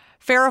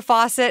Farrah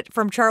Fawcett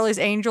from Charlie's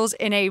Angels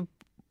in a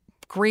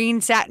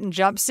green satin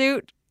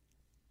jumpsuit,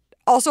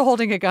 also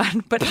holding a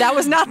gun, but that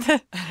was not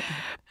the...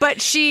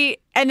 But she...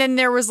 And then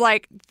there was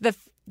like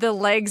the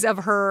legs of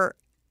her,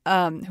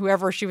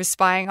 whoever she was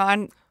spying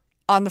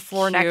on the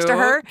floor next to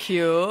her.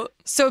 Cute.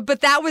 So,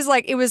 but that was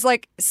like, it was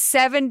like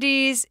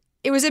 70s.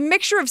 It was a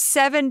mixture of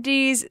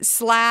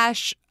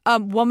 70s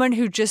 / woman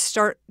who just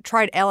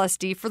tried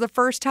LSD for the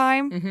first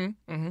time.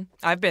 Mm-hmm. Mm-hmm.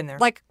 I've been there.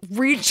 Like,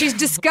 she's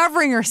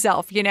discovering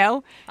herself,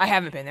 I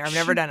haven't been there. I've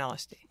never done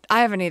LSD.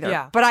 I haven't either.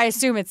 Yeah. But I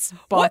assume it's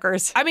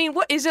bonkers.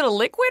 What is it, a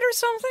liquid or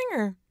something?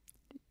 Or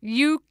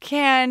you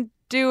can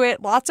do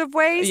it lots of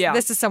ways. Yeah.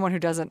 This is someone who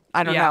doesn't.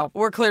 I don't know.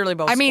 We're clearly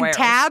both squares.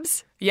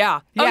 tabs. Yeah.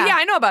 Oh, yeah,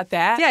 I know about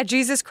that. Yeah,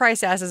 Jesus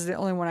Christ acid is the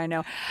only one I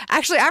know.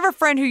 Actually, I have a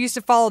friend who used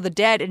to follow the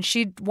dead, and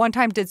she one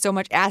time did so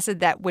much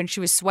acid that when she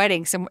was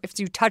sweating, if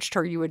you touched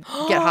her, you would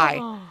get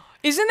high.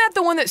 Isn't that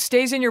the one that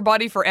stays in your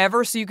body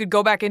forever so you could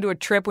go back into a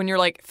trip when you're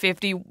like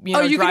 50, you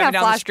driving down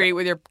the street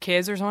with your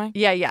kids or something?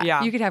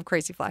 Yeah. You could have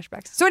crazy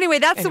flashbacks. So anyway,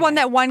 that's the one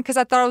that won because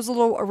I thought it was a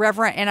little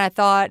irreverent, and I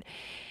thought,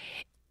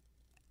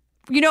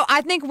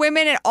 I think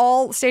women at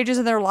all stages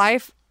of their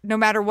life, no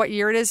matter what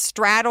year it is,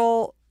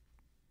 straddle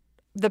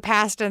the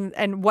past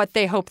and what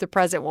they hope the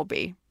present will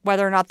be,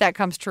 whether or not that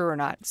comes true or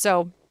not.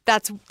 So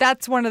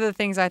that's one of the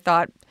things I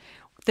thought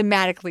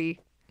thematically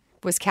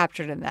was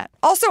captured in that.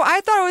 Also,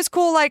 I thought it was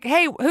cool, like,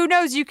 hey, who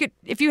knows, you could,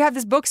 if you have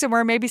this book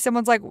somewhere, maybe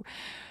someone's like,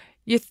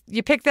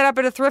 you pick that up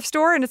at a thrift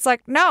store, and it's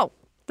like, no,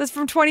 this is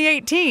from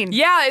 2018.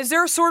 Yeah, is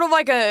there sort of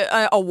like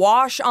a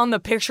wash on the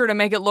picture to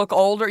make it look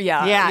older?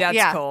 Yeah,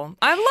 that's cool.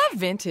 I love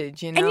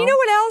vintage, And you know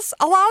what else?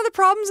 A lot of the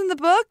problems in the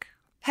book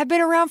have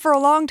been around for a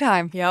long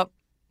time. Yep.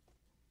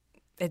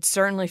 It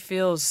certainly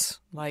feels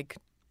like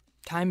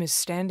time is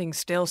standing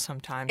still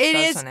sometimes,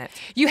 doesn't it?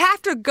 You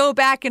have to go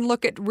back and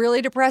look at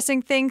really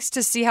depressing things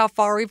to see how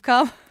far we've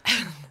come.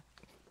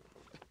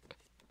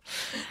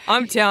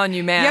 I'm telling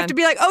you, man. You have to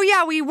be like, oh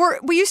yeah,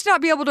 we used to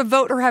not be able to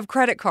vote or have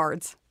credit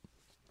cards.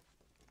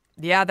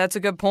 Yeah, that's a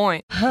good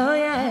point. Oh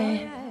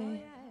yeah.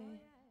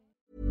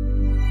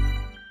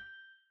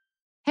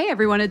 Hey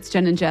everyone, it's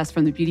Jen and Jess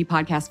from the beauty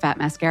podcast Fat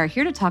Mascara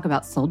here to talk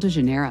about Sol de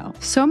Janeiro.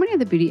 So many of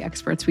the beauty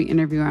experts we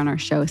interview on our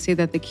show say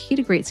that the key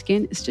to great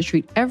skin is to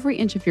treat every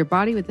inch of your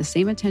body with the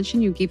same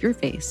attention you give your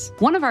face.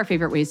 One of our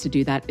favorite ways to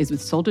do that is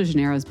with Sol de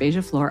Janeiro's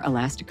Beija Flor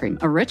Elastic Cream,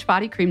 a rich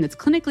body cream that's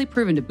clinically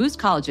proven to boost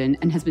collagen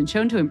and has been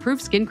shown to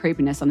improve skin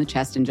crepiness on the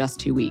chest in just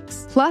 2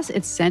 weeks. Plus,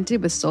 it's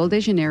scented with Sol de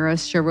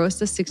Janeiro's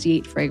Charosta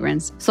 68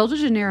 fragrance. Sol de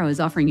Janeiro is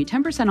offering you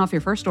 10% off your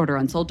first order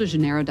on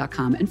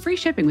soldejaneiro.com and free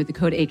shipping with the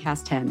code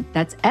ACAST10.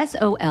 That's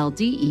SOLDEJANEIRO,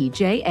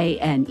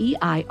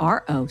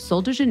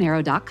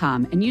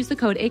 soldejaneiro.com, and use the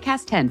code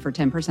ACAST10 for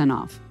 10%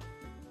 off.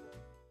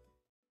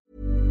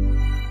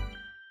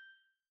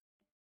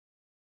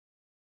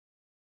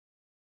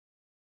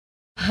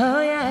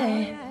 Oh,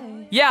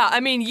 yeah. Yeah, I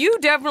mean, you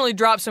definitely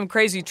dropped some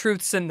crazy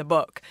truths in the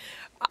book.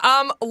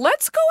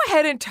 Let's go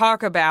ahead and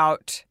talk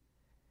about...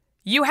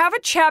 You have a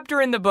chapter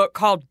in the book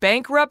called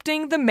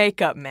Bankrupting the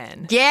Makeup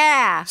Men.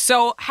 Yeah.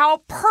 So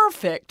how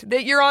perfect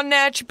that you're on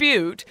Natch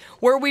Butte,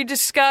 where we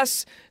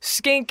discuss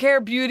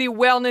skincare, beauty,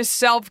 wellness,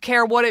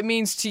 self-care, what it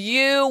means to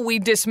you. We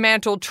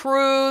dismantle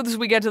truths.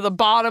 We get to the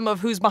bottom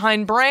of who's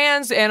behind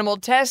brands, animal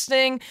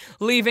testing,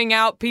 leaving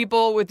out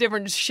people with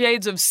different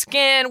shades of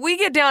skin. We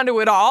get down to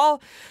it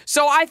all.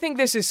 So I think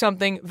this is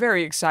something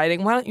very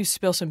exciting. Why don't you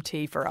spill some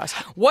tea for us?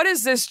 What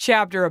is this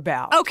chapter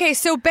about? Okay,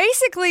 so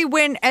basically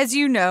when, as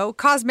you know,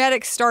 cosmetics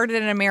started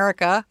in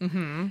America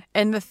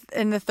in the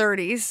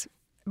 30s,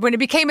 when it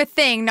became a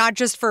thing, not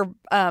just for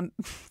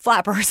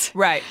flappers.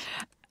 Right.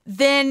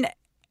 Then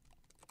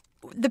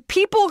the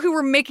people who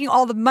were making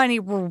all the money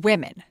were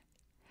women.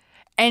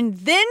 And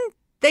then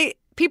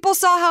people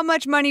saw how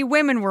much money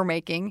women were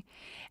making,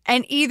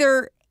 and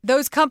either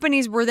those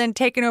companies were then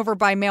taken over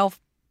by male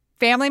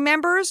family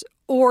members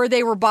or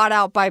they were bought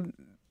out by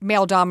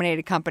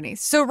male-dominated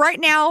companies. So right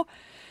now,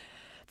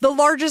 the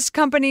largest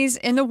companies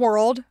in the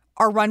world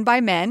are run by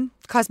men,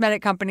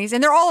 cosmetic companies,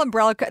 and they're all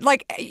umbrella.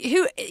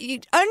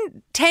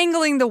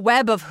 Untangling the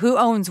web of who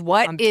owns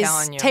what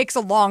takes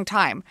a long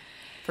time.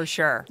 For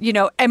sure. You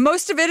know, and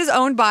most of it is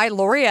owned by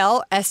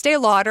L'Oreal, Estee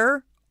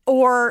Lauder,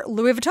 or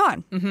Louis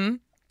Vuitton. Mm-hmm.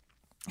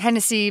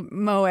 Hennessy,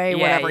 Moet,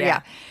 whatever.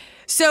 Yeah.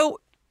 So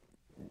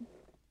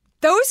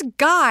those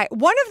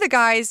one of the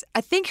guys,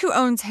 I think, who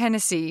owns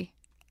Hennessy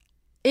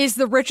is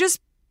the richest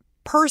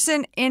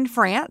person in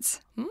France.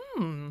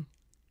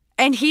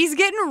 And he's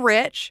getting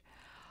rich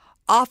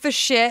off of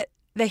shit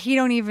that he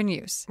don't even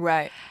use.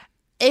 Right.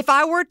 If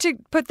I were to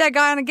put that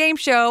guy on a game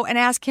show and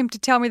ask him to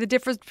tell me the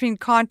difference between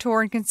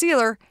contour and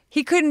concealer,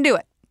 he couldn't do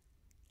it.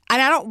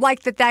 And I don't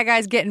like that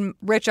guy's getting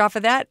rich off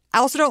of that. I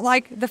also don't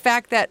like the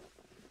fact that,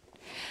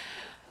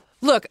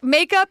 look,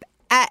 makeup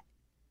at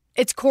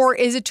its core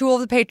is a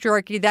tool of the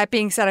patriarchy. That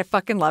being said, I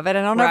fucking love it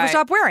and I'll never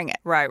stop wearing it.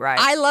 Right.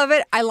 I love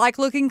it. I like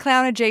looking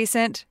clown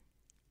adjacent.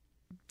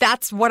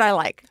 That's what I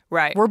like.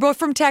 Right. We're both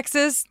from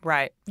Texas.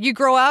 Right. You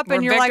grow up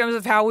and you're victims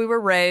of how we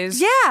were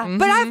raised. Yeah,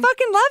 but I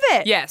fucking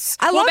love it. Yes.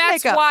 I love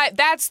makeup.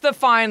 That's the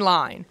fine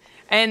line.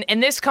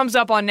 And this comes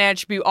up on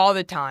Natch Butte all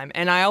the time.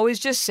 And I always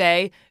just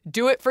say,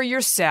 do it for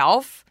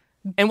yourself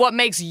and what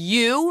makes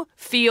you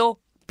feel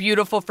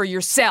beautiful for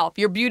yourself.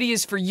 Your beauty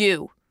is for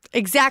you.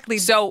 Exactly.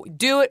 So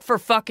do it for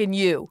fucking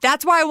you.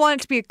 That's why I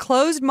want it to be a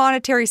closed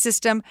monetary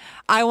system.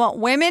 I want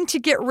women to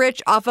get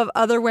rich off of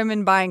other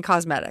women buying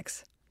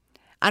cosmetics.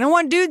 I don't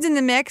want dudes in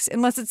the mix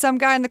unless it's some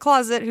guy in the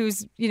closet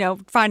who's,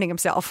 finding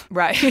himself.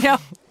 Right.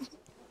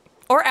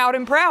 Or out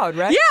and proud,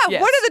 right? Yeah,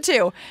 yes. One of the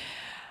two.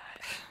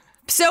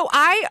 So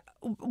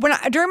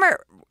during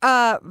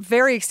my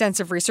very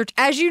extensive research,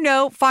 as you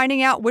know,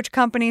 finding out which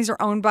companies are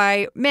owned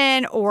by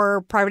men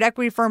or private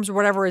equity firms or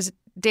whatever is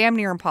damn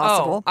near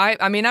impossible. I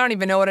don't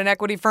even know what an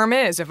equity firm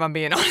is, if I'm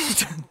being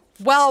honest.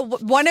 Well,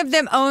 one of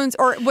them owns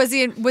or was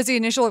the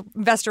initial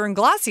investor in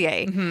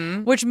Glossier,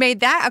 which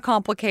made that a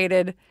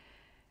complicated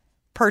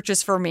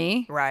purchase for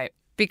me. Right.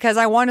 Because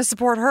I want to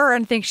support her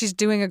and think she's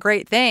doing a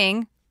great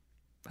thing.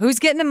 Who's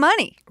getting the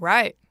money?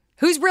 Right.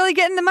 Who's really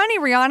getting the money,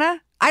 Rihanna?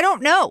 I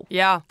don't know.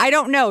 Yeah. I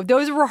don't know.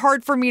 Those were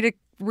hard for me to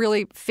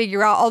really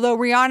figure out, although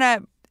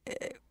Rihanna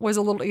was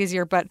a little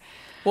easier, but...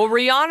 Well,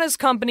 Rihanna's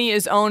company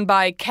is owned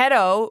by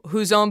Keto,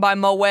 who's owned by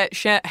Moet,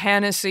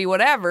 Hennessy,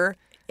 whatever.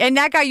 And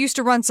that guy used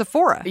to run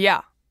Sephora. Yeah.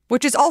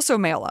 Which is also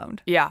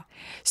male-owned. Yeah.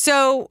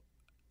 So,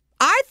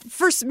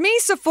 for me,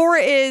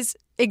 Sephora is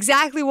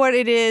exactly what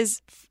it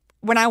is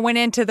when I went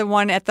into the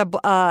one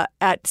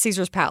at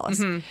Caesar's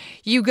Palace.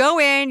 You go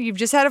in, you've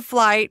just had a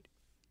flight,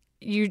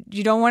 you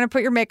don't want to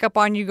put your makeup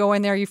on, you go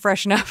in there, you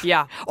freshen up.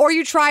 Yeah. Or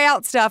you try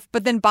out stuff,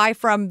 but then buy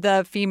from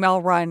the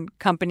female-run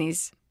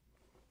companies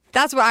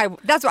That's what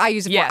I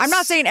use it for. I'm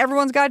not saying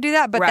everyone's got to do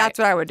that, but that's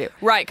what I would do.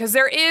 Right, because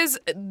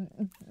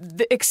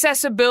the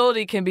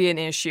accessibility can be an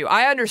issue.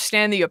 I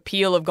understand the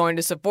appeal of going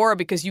to Sephora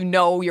because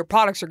your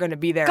products are going to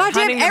be there. God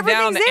damn, hunting them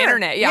down on the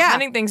internet. Yeah,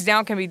 hunting things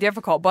down can be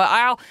difficult. But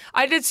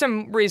I did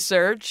some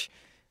research,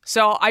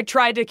 so I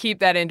tried to keep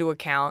that into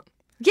account.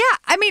 Yeah,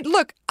 I mean,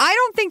 look, I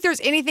don't think there's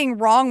anything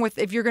wrong with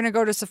if you're going to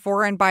go to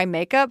Sephora and buy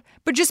makeup,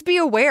 but just be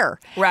aware.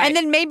 Right. And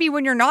then maybe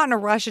when you're not in a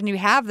rush and you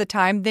have the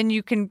time, then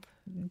you can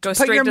go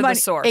straight to the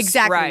source.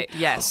 Exactly. Right,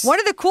 yes. One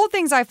of the cool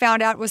things I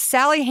found out was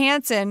Sally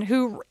Hansen,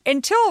 who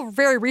until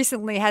very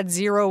recently had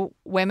 0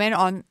 women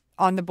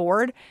on the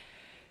board.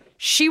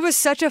 She was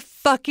such a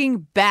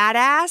fucking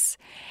badass.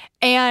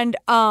 And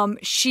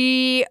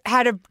she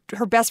had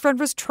her best friend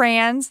was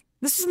trans.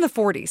 This was in the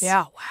 40s.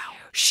 Yeah, wow.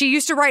 She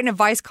used to write an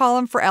advice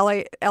column for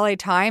LA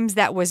Times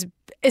that was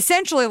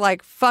essentially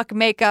like, fuck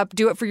makeup,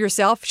 do it for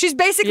yourself. She's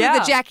basically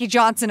the Jackie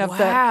Johnson of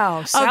the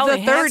 30s. Sally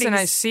Hansen,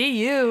 I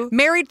see you.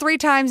 Married 3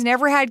 times,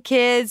 never had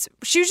kids.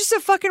 She was just a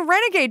fucking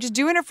renegade, just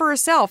doing it for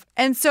herself.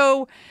 And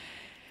so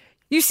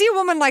you see a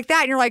woman like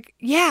that and you're like,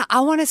 yeah,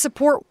 I want to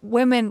support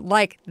women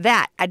like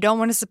that. I don't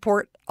want to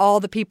support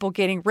all the people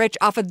getting rich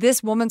off of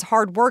this woman's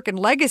hard work and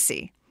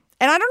legacy.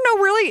 And I don't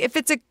know really if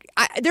it's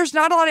there's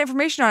not a lot of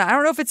information on it. I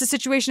don't know if it's a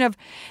situation of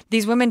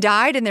these women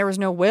died and there was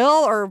no will,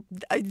 or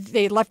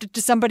they left it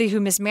to somebody who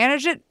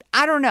mismanaged it.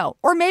 I don't know.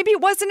 Or maybe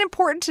it wasn't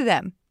important to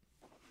them.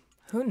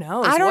 Who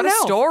knows? I don't know.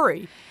 What a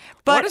story.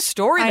 What a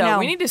story, though. I know.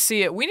 We need to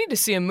see it. We need to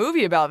see a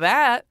movie about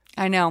that.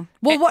 I know.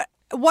 Well,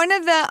 one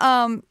of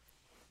the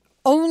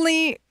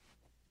only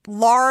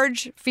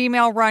large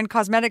female-run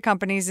cosmetic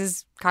companies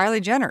is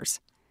Kylie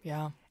Jenner's.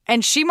 Yeah.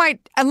 And she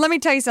might, and let me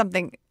tell you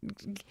something.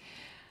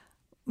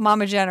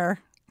 Mama Jenner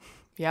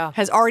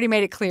has already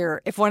made it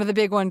clear if one of the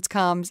big ones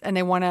comes and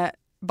they want to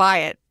buy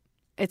it,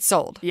 it's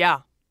sold. Yeah.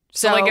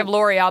 So like if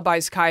L'Oreal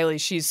buys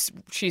Kylie,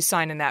 she's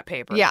signing that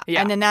paper. Yeah.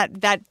 And then that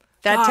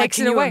takes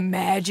it away. Can you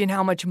imagine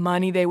how much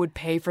money they would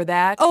pay for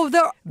that? Oh,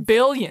 the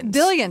billions.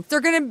 Billions.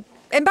 They're going to,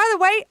 and by the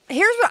way,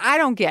 here's what I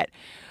don't get.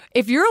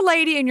 If you're a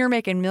lady and you're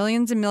making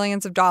millions and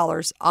millions of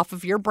dollars off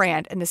of your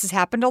brand, and this has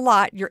happened a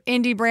lot, your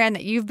indie brand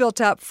that you've built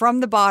up from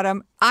the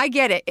bottom, I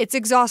get it. It's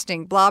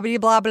exhausting. Blah, blah,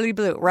 blah, blah,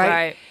 blah, right?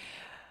 Right.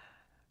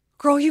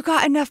 Girl, you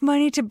got enough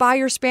money to buy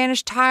your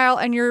Spanish tile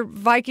and your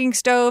Viking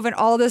stove and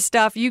all this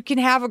stuff. You can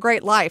have a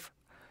great life.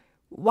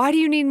 Why do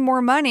you need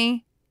more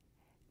money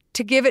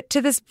to give it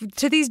to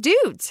these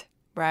dudes?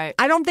 Right.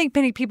 I don't think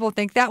many people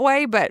think that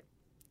way, but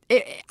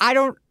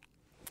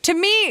to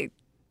me,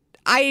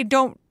 I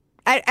don't.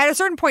 At a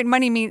certain point,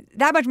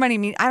 that much money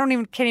means I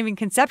can't even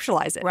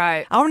conceptualize it.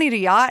 Right. I don't need a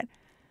yacht.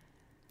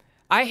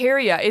 I hear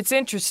you. It's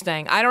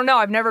interesting. I don't know.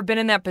 I've never been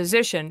in that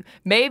position.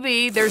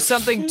 Maybe there's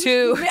something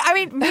to... I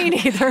mean, me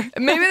neither.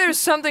 Maybe there's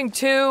something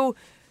to...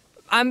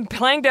 I'm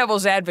playing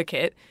devil's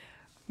advocate.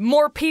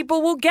 More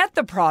people will get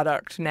the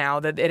product now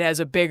that it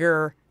has a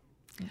bigger,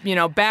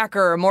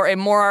 backer.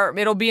 More.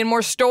 It'll be in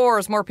more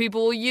stores. More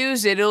people will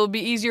use it. It'll be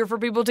easier for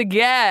people to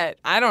get.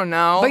 I don't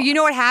know. But you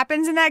know what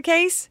happens in that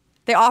case?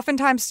 They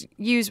oftentimes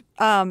use...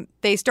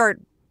 they start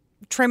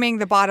trimming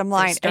the bottom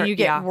line, and you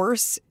get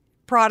worse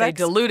products.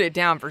 They dilute it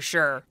down for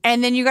sure.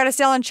 And then you got to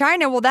sell in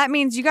China. Well, that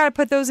means you got to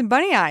put those in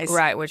bunny eyes.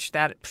 Right,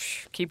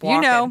 keep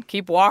walking.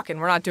 Keep walking.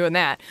 We're not doing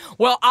that.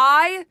 Well,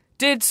 I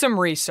did some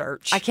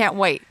research. I can't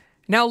wait.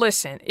 Now,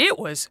 listen, it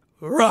was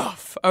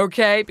rough,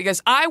 okay?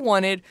 Because I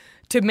wanted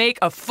to make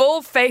a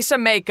full face of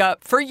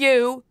makeup for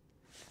you.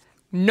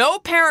 No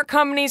parent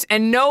companies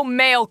and no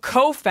male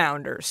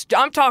co-founders.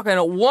 I'm talking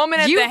a woman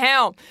at the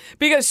helm.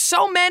 Because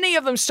so many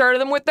of them started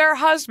them with their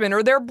husband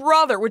or their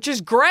brother, which is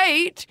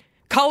great.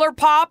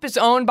 ColourPop is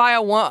owned by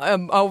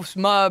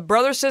a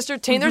brother-sister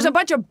team. Mm-hmm. There's a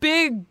bunch of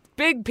big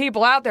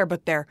people out there,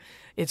 but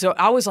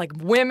I was like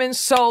women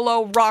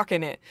solo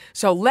rocking it.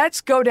 So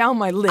let's go down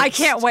my list. I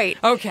can't wait.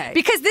 Okay.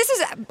 Because this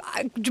is,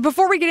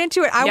 before we get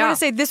into it, I want to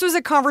say this was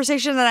a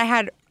conversation that I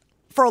had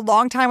for a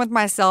long time with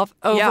myself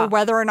over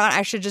whether or not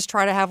I should just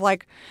try to have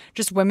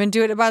just women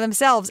do it by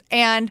themselves.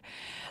 And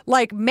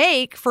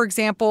Make, for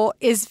example,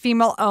 is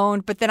female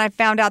owned, but then I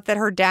found out that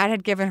her dad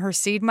had given her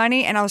seed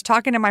money, and I was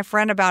talking to my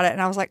friend about it,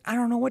 and I was like, I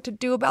don't know what to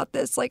do about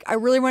this. I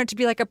really want it to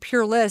be a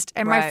pure list.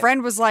 And my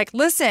friend was like,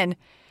 listen,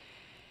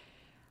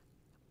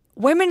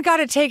 women got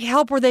to take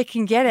help where they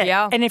can get it.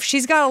 Yeah. And if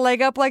she's got a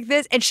leg up like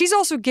this, and she's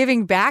also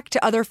giving back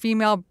to other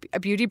female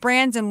beauty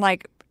brands and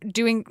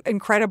doing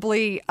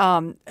incredibly,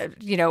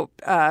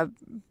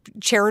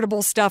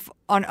 charitable stuff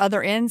on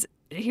other ends.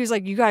 He was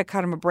like, you got to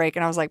cut him a break.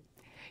 And I was like,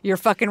 you're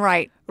fucking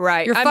right.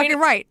 Right. You're fucking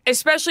right.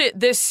 Especially at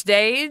this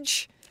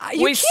stage,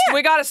 we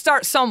got to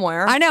start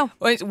somewhere. I know.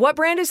 Wait, what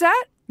brand is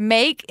that?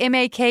 Make,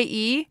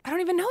 M-A-K-E. I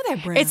don't even know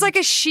that brand. It's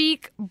a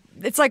chic,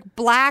 it's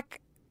black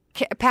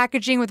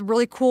packaging with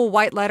really cool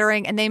white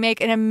lettering, and they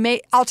make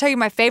I'll tell you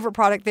my favorite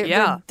product.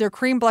 Their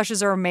cream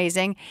blushes are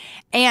amazing,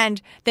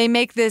 and they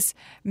make this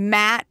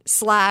matte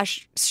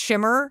 /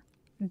 shimmer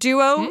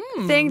duo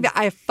thing that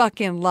I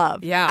fucking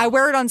love. Yeah. I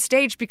wear it on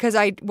stage because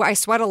I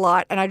sweat a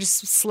lot, and I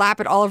just slap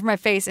it all over my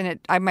face, and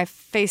my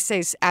face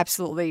stays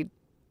absolutely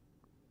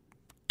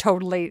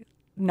totally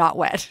not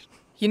wet.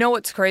 You know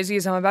what's crazy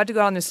is I'm about to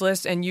go on this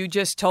list, and you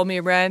just told me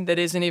a brand that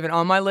isn't even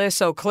on my list,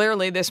 so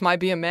clearly this might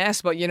be a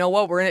mess, but you know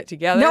what? We're in it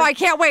together. No, I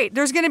can't wait.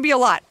 There's going to be a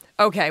lot.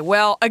 Okay,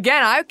 well,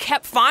 again, I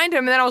kept finding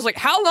them, and then I was like,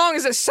 how long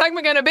is this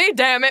segment going to be?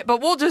 Damn it,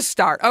 but we'll just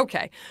start.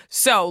 Okay,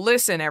 so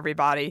listen,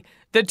 everybody.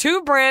 The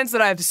 2 brands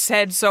that I've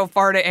said so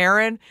far to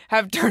Erin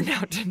have turned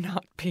out to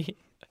not be,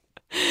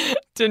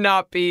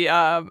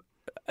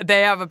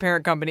 they have a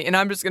parent company, and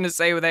I'm just going to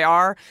say who they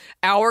are.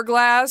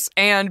 Hourglass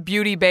and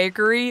Beauty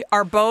Bakery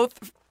are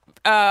both,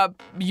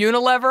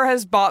 Unilever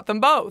has bought them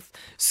both.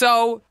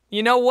 So,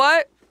 you know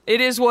what?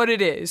 It is what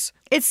it is.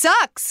 It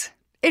sucks.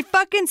 It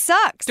fucking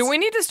sucks. Do we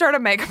need to start a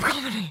makeup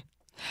company?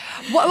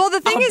 Well, the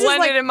thing is blend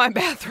like, it in my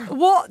bathroom.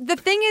 Well, the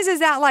thing is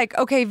that like,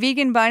 okay,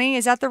 Vegan Bunny,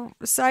 is that the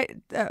site?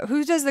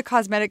 Who does the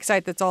cosmetic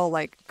site that's all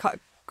like,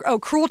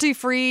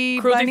 cruelty-free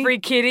Cruelty-free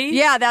kitty?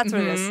 Yeah, that's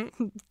what it is.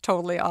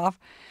 Totally off.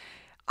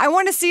 I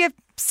want to see a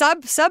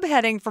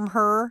subheading from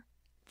her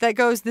that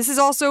goes, this is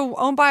also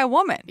owned by a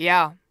woman.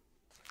 Yeah.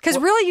 Because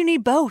really, you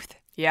need both.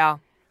 Yeah.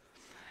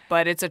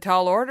 But it's a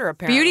tall order,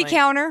 apparently. Beauty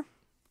Counter.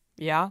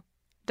 Yeah.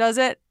 Does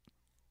it?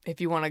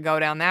 If you want to go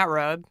down that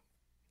road.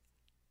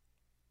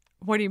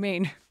 What do you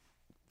mean?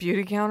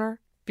 Beauty Counter?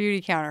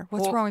 Beauty Counter.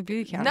 What's wrong with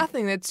Beauty Counter?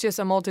 Nothing. It's just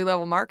a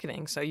multi-level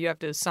marketing. So you have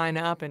to sign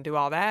up and do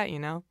all that, you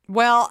know?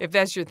 Well, if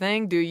that's your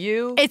thing, do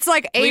you? It's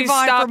like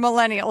Avon for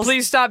millennials.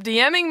 Please stop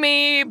DMing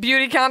me.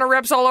 Beauty Counter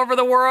reps all over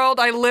the world.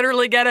 I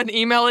literally get an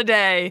email a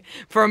day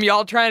from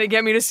y'all trying to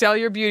get me to sell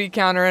your Beauty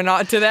Counter. And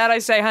to that I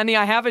say, honey,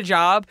 I have a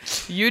job.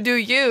 You do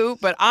you,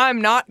 but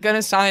I'm not going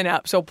to sign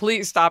up. So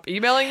please stop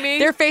emailing me.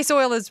 Their face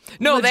oil is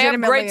No, they have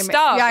great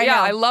stuff.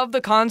 Yeah, I love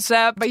the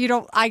concept. But you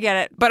don't, I get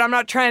it. But I'm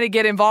not trying to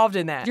get involved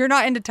in that. You're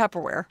not into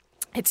Tupperware.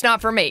 It's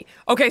not for me.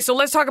 Okay, so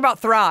let's talk about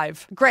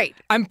Thrive. Great.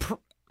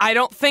 I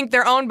don't think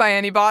they're owned by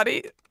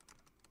anybody.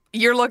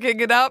 You're looking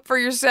it up for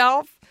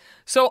yourself.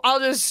 So I'll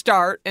just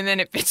start, and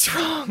then if it's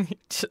wrong,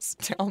 just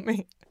tell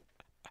me.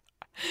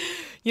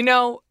 You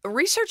know,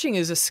 researching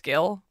is a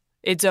skill.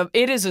 It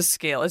is a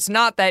skill. It's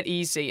not that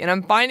easy. And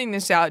I'm finding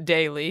this out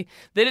daily,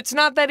 that it's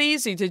not that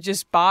easy to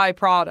just buy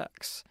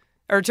products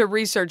or to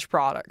research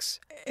products.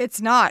 It's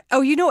not.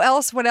 Oh, you know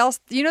what else?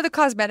 You know the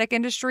cosmetic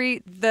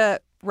industry,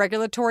 the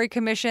regulatory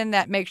commission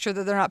that makes sure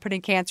that they're not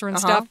putting cancer and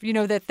stuff. You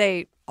know that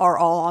they are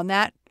all on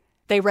that.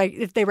 They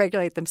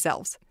regulate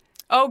themselves.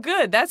 Oh,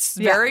 good. That's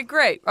very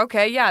great.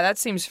 Okay, yeah, that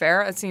seems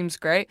fair. That seems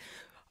great.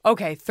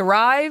 Okay,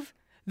 Thrive.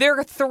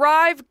 They're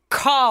Thrive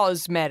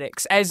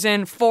Cosmetics, as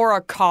in for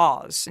a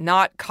cause,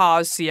 not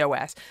cause,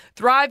 C-O-S.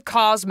 Thrive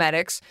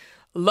Cosmetics,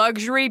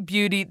 luxury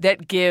beauty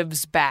that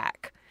gives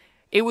back.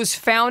 It was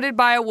founded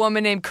by a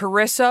woman named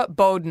Carissa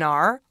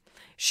Bodnar.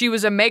 She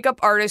was a makeup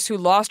artist who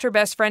lost her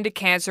best friend to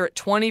cancer at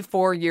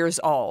 24 years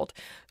old.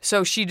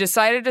 So she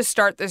decided to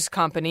start this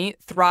company,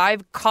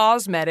 Thrive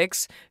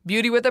Cosmetics,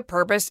 beauty with a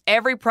purpose.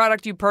 Every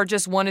product you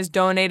purchase, one is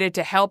donated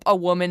to help a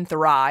woman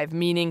thrive,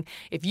 meaning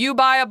if you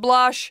buy a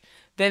blush,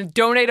 then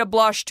donate a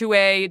blush to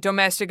a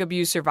domestic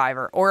abuse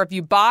survivor. Or if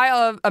you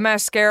buy a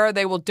mascara,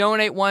 they will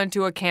donate one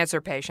to a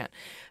cancer patient.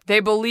 They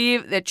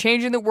believe that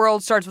changing the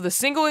world starts with a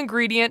single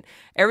ingredient.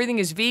 Everything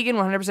is vegan,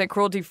 100%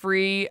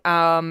 cruelty-free,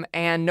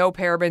 and no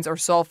parabens or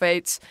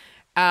sulfates.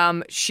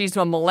 She's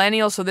a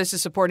millennial, so this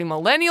is supporting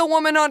millennial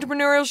woman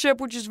entrepreneurship,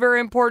 which is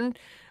very important.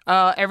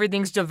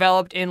 Everything's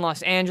developed in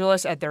Los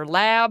Angeles at their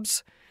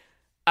labs.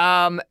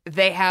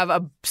 They have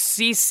a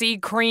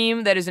CC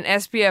cream that is an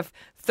SPF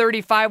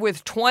 35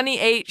 with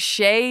 28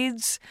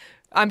 shades.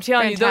 I'm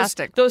telling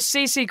Fantastic. you, those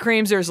CC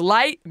creams, there's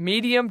light,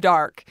 medium,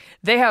 dark.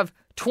 They have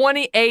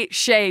 28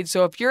 shades.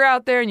 So if you're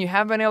out there and you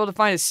haven't been able to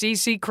find a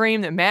CC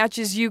cream that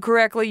matches you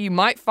correctly, you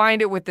might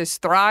find it with this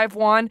Thrive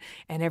one.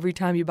 And every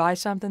time you buy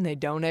something, they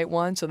donate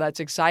one. So that's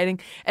exciting.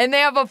 And they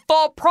have a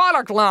full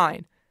product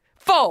line.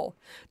 Full.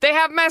 They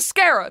have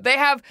mascara. They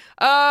have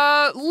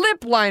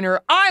lip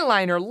liner,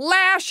 eyeliner,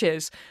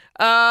 lashes,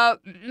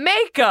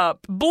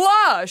 makeup,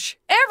 blush,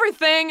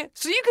 everything.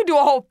 So you can do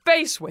a whole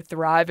face with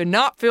Thrive and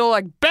not feel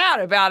like bad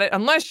about it.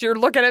 Unless you're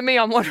looking at me,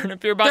 I'm wondering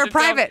if you're about They're to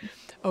private.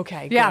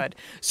 Okay, good.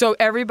 So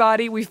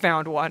everybody, we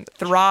found one.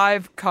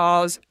 Thrive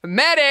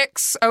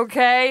Cosmetics,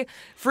 okay?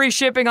 Free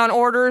shipping on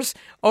orders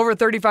over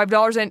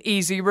 $35 and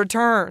easy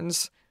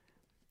returns.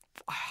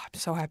 Oh, I'm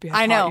so happy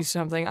I taught you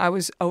something. I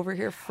was over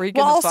here freaking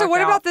the fuck also,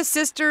 what out. about the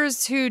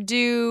sisters who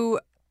do,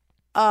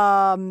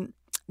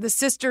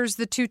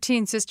 the two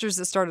teen sisters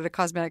that started a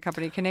cosmetic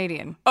company,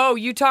 Canadian? Oh,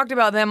 you talked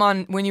about them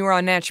when you were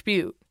on Natch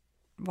Butte.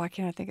 Why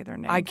can't I think of their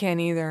name? I can't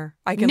either.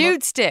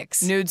 Nude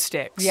Sticks. Nude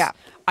Sticks. Yeah.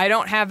 I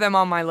don't have them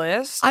on my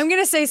list. I'm going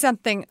to say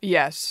something.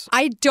 Yes.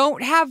 I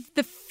don't have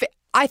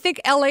I think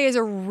LA is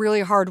a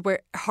really hard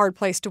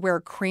place to wear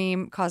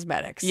cream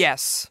cosmetics.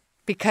 Yes.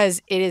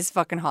 Because it is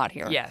fucking hot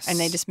here. Yes. And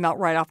they just melt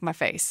right off my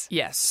face.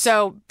 Yes.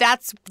 So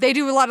they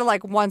do a lot of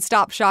like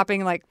one-stop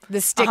shopping, like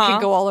the stick can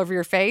go all over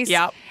your face.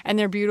 Yep. And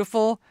they're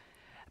beautiful,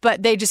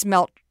 but they just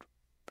melt.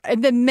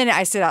 And the minute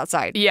I sit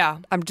outside,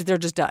 they're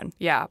just done.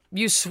 Yeah.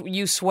 You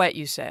sweat,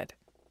 you said.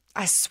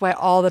 I sweat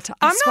all the time.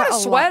 I'm not a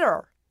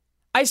sweater.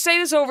 I say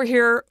this over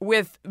here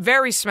with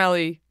very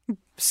smelly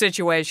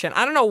situation.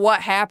 I don't know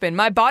what happened.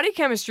 My body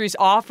chemistry's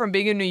off from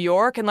being in New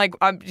York, and like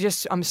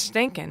I'm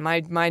stinking.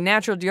 My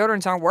natural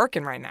deodorants aren't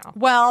working right now.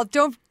 Well,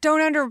 don't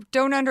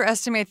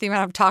underestimate the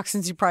amount of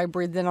toxins you probably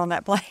breathed in on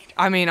that plane.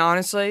 I mean,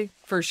 honestly,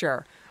 for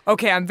sure.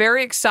 Okay, I'm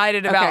very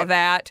excited about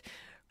that.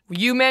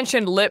 You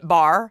mentioned Lip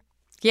Bar.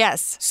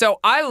 Yes. So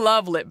I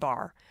love Lip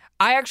Bar.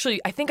 I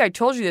think I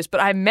told you this,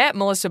 but I met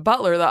Melissa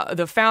Butler,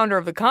 the founder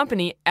of the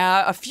company,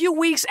 a few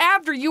weeks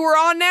after you were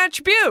on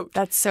Natch Butte.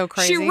 That's so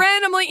crazy. She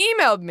randomly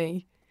emailed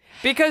me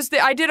because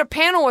I did a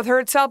panel with her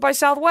at South by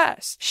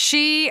Southwest.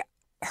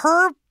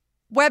 Her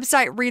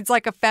website reads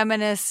like a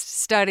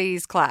feminist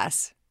studies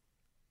class.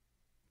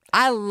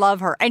 I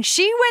love her. And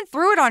she went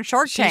through it on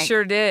Shark Tank. She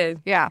sure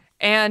did. Yeah.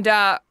 And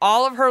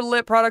all of her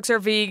lip products are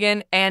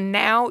vegan, and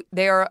now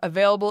they are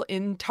available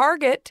in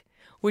Target,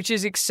 which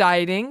is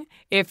exciting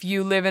if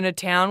you live in a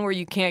town where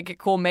you can't get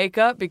cool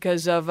makeup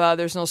because of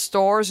there's no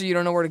stores or you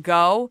don't know where to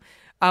go.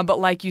 But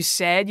like you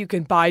said, you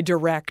can buy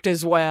direct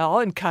as well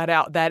and cut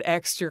out that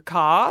extra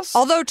cost.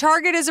 Although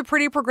Target is a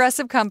pretty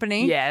progressive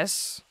company.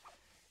 Yes,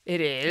 it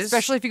is.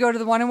 Especially if you go to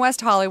the one in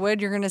West Hollywood,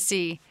 you're going to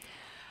see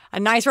a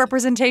nice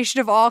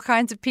representation of all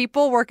kinds of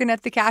people working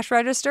at the cash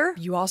register.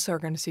 You also are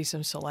going to see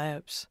some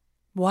celebs.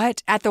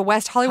 What? At the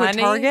West Hollywood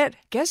Target?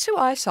 Guess who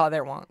I saw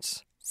there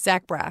once?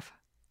 Zach Braff.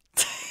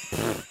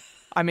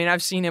 I mean,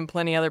 I've seen him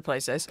plenty other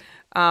places.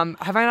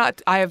 Have I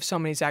not? I have so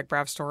many Zach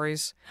Braff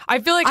stories. I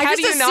feel like, how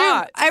do you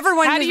not?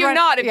 How do you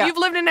not? If you've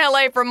lived in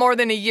LA for more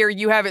than a year,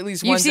 you have at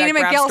least one Zach Braff story.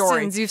 You've seen him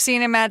at Gelson's. You've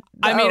seen him at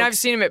the Oaks. I've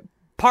seen him at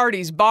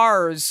parties,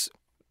 bars,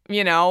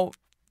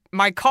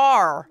 my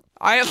car.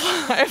 I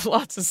have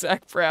lots of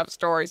Zach Braff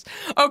stories.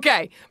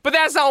 Okay, but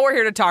that's not what we're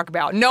here to talk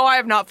about. No, I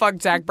have not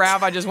fucked Zach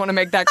Braff. I just want to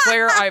make that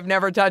clear. I have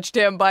never touched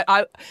him, but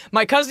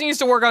my cousin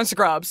used to work on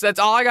Scrubs. That's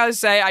all I got to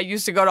say. I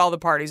used to go to all the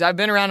parties. I've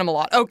been around him a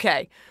lot.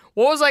 Okay,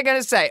 what was I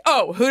going to say?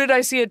 Oh, who did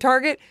I see at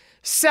Target?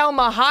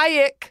 Selma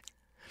Hayek.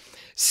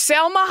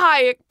 Selma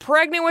Hayek,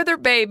 pregnant with her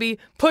baby,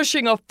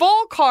 pushing a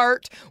full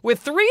cart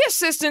with 3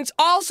 assistants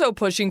also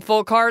pushing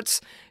full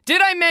carts.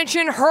 Did I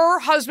mention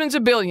her husband's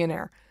a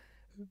billionaire?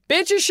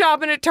 Bitch is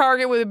shopping at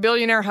Target with a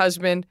billionaire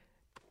husband.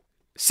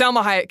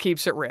 Selma Hayek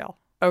keeps it real,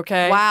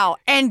 okay? Wow.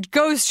 And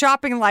goes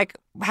shopping like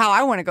how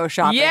I want to go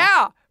shopping.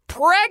 Yeah.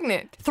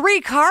 Pregnant.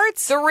 3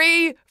 carts?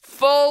 3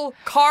 full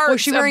carts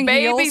was she wearing of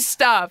baby heels?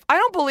 stuff. I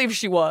don't believe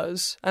she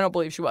was.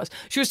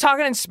 She was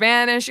talking in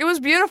Spanish. It was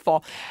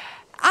beautiful.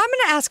 I'm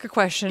going to ask a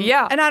question.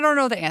 Yeah. And I don't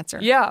know the answer.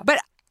 Yeah. But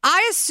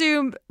I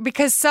assume,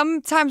 because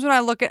sometimes when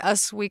I look at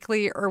Us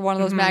Weekly or one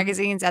of those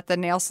magazines at the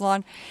nail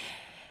salon,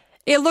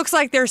 it looks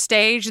like they're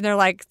staged and they're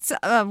like,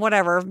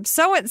 whatever.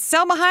 So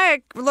Selma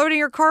Hayek loading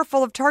her car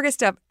full of Target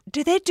stuff.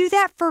 Do they do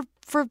that for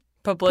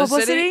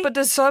publicity? But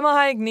does Selma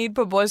Hayek need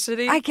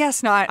publicity? I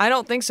guess not. I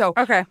don't think so.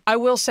 Okay. I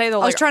will say,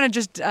 though, I was trying to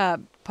just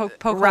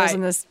poke holes in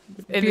this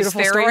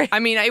beautiful story. I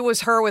mean, it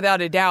was her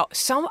without a doubt.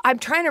 I'm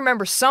trying to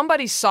remember.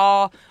 Somebody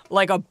saw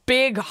like a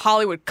big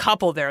Hollywood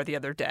couple there the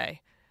other day.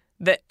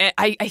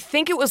 I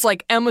think it was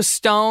like Emma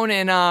Stone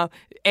and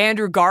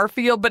Andrew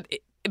Garfield, but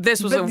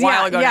this was a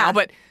while ago now.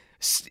 But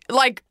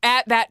like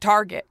at that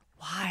Target.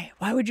 Why?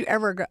 Why would you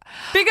ever go?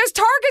 Because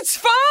Target's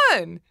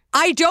fun.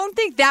 I don't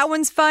think that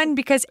one's fun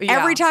because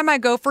every time I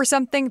go for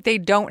something, they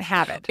don't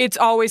have it. It's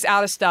always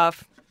out of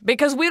stuff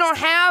because we don't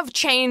have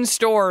chain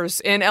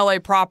stores in LA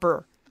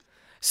proper.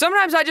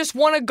 Sometimes I just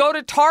want to go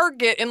to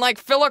Target and like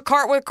fill a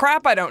cart with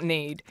crap I don't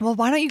need. Well,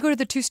 why don't you go to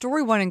the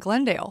 2-story one in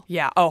Glendale?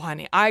 Yeah. Oh,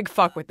 honey, I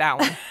fuck with that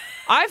one.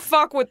 I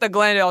fuck with the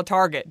Glendale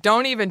Target.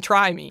 Don't even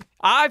try me.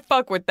 I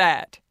fuck with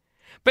that.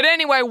 But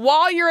anyway,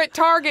 while you're at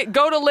Target,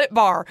 go to Lip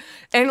Bar.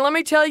 And let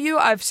me tell you,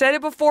 I've said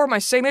it before, my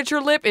signature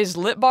lip is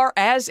Lip Bar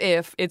As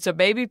If. It's a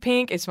baby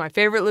pink. It's my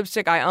favorite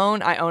lipstick I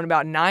own. I own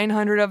about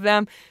 900 of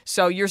them.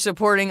 So you're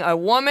supporting a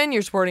woman,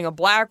 you're supporting a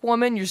black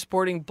woman, you're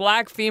supporting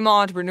black female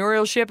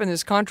entrepreneurship in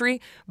this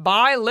country.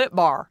 Buy Lip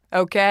Bar,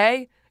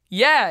 okay?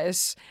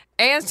 Yes.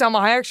 And Selma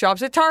Hayek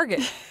shops at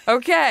Target.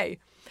 Okay.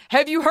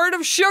 Have you heard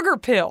of Sugar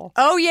Pill?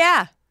 Oh,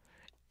 yeah.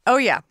 Oh,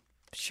 yeah.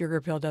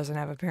 Sugar Pill doesn't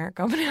have a parent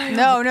company.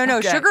 No.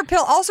 Okay. Sugar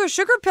Pill. Also,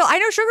 Sugar Pill. I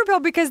know Sugar Pill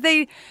because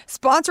they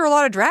sponsor a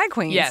lot of drag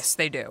queens. Yes,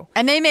 they do.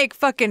 And they make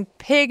fucking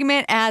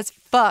pigment as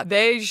fuck.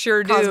 They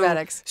sure do.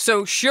 Cosmetics.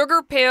 So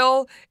Sugar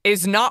Pill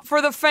is not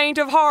for the faint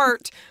of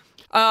heart.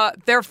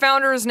 Their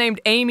founder is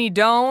named Amy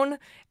Doan.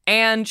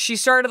 And she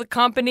started the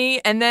company,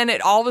 and then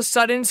it all of a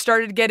sudden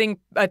started getting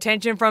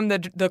attention from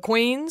the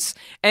queens.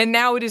 And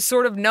now it is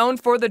sort of known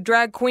for the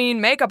drag queen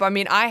makeup. I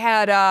mean, I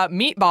had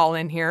Meatball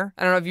in here.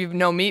 I don't know if you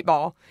know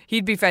Meatball.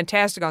 He'd be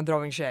fantastic on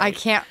Throwing Shade.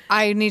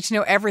 I need to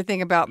know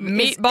everything about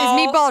Meatball. Is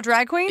Meatball a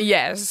drag queen?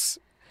 Yes.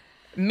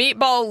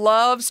 Meatball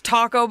loves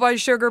Taco by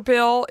Sugar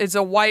Pill. It's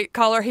a white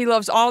color. He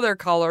loves all their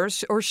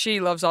colors, or she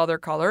loves all their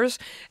colors.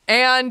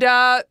 And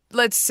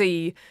let's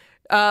see.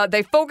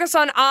 They focus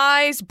on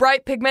eyes,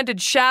 bright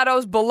pigmented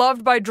shadows,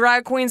 beloved by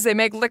drag queens. They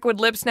make liquid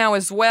lips now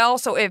as well.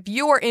 So if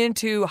you are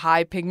into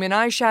high pigment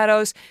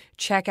eyeshadows,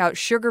 check out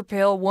Sugar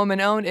Pill,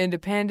 woman-owned,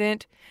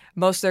 independent.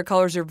 Most of their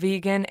colors are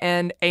vegan,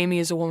 and Amy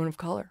is a woman of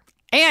color.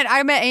 And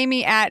I met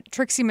Amy at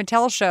Trixie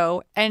Mattel's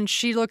show, and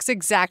she looks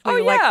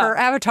exactly like her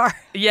avatar.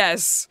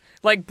 Yes.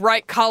 Like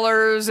bright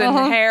colors and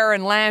hair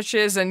and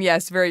lashes, and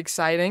yes, very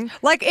exciting.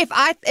 Like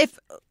if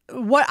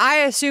what I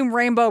assume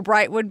Rainbow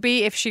Bright would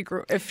be if she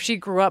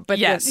grew up, but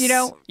yes.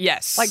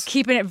 Yes. Like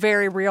keeping it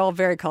very real,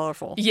 very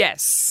colorful.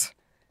 Yes.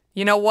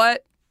 You know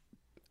what?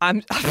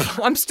 I'm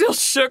still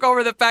shook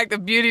over the fact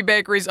that Beauty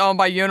Bakery is owned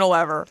by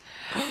Unilever.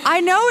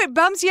 I know, it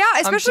bums you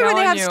out, especially when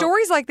they have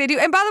stories like they do.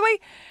 And by the way,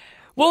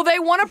 well, they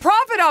want a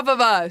profit off of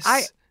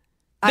us.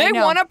 They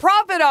want a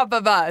profit off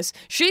of us.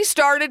 She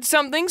started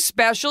something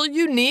special,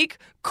 unique,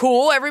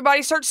 cool.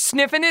 Everybody starts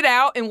sniffing it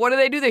out. And what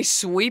do? They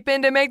sweep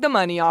in to make the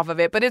money off of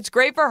it. But it's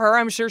great for her.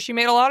 I'm sure she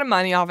made a lot of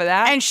money off of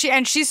that. And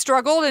she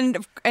struggled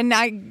and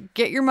I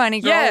get your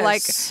money, girl.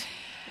 Yes.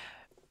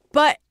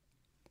 But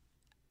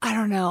I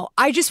don't know.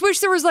 I just wish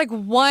there was like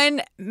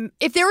one,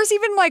 if there was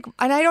even like,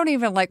 and I don't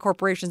even like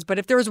corporations, but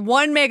if there was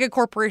one mega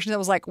corporation that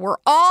was like, we're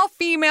all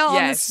female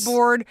on this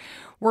board,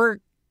 we're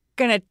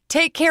going to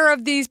take care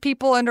of these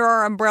people under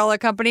our umbrella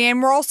company,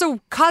 and we're also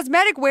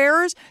cosmetic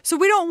wearers, so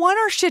we don't want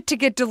our shit to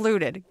get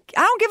diluted.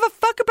 I don't give a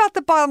fuck about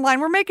the bottom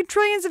line. We're making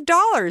trillions of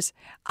dollars.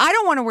 I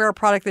don't want to wear a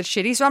product that's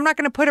shitty, so I'm not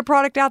going to put a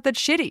product out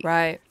that's shitty.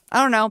 Right.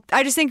 I don't know.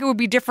 I just think it would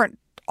be different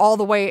all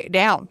the way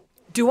down.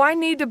 Do I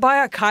need to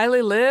buy a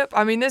Kylie lip?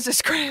 I mean, this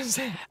is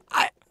crazy.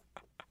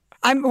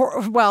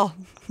 Well.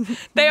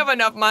 They have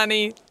enough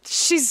money.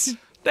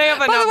 They have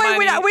enough money. By the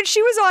way, when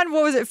she was on,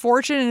 what was it,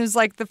 Fortune, and it was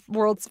like the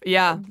world's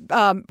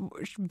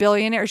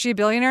billionaire. Is she a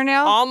billionaire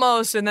now?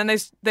 Almost, and then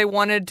they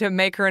wanted to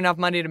make her enough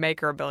money to make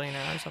her a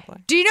billionaire or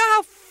something. Do you know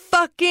how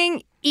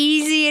fucking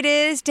easy it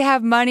is to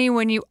have money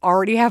when you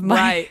already have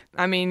money? Right.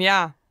 I mean,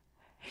 yeah.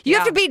 You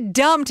have to be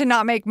dumb to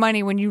not make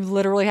money when you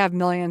literally have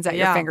millions at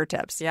your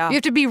fingertips. Yeah. You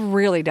have to be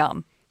really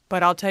dumb.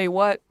 But I'll tell you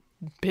what,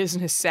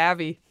 business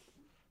savvy.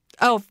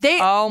 Oh,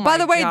 by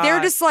the way, God. they're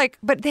just like,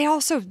 but they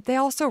also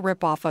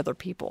rip off other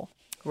people.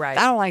 Right.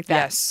 I don't like that.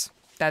 Yes.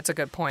 That's a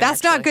good point.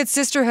 That's not good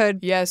sisterhood.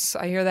 Yes,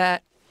 I hear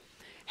that.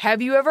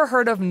 Have you ever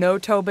heard of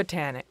Noto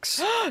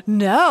Botanics?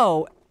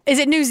 No. Is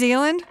it New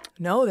Zealand?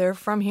 No, they're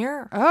from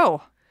here.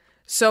 Oh.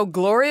 So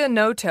Gloria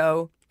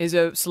Noto is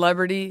a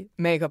celebrity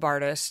makeup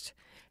artist,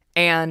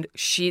 and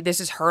this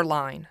is her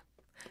line.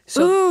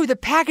 So, ooh, the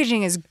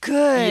packaging is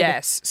good.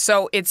 Yes.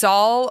 So it's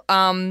all,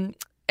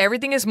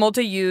 everything is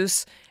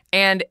multi-use,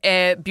 and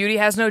beauty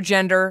has no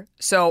gender.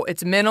 So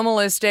it's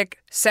minimalistic,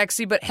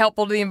 sexy, but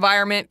helpful to the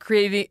environment,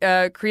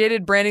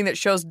 created branding that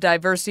shows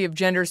diversity of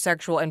gender,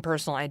 sexual, and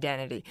personal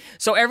identity.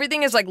 So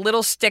everything is like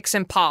little sticks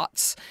and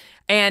pots.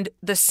 And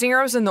the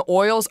serums and the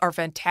oils are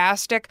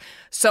fantastic.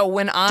 So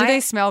when Do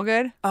they smell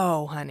good?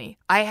 Oh, honey.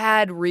 I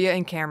had Rhea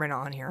and Cameron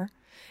on here.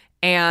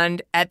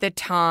 And at the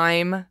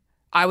time,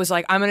 I was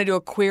like, I'm going to do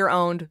a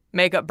queer-owned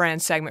makeup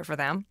brand segment for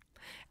them.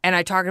 And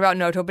I talked about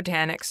Noto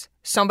Botanics.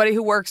 Somebody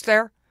who works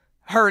there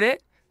heard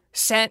it,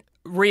 sent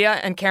Rhea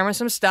and Cameron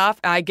some stuff.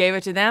 And I gave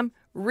it to them.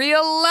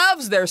 Rhea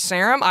loves their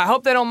serum. I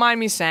hope they don't mind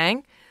me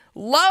saying.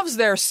 Loves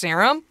their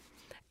serum.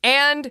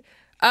 And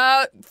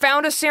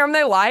found a serum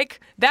they like.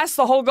 That's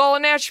the whole goal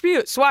of Natch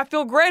Beaut. So I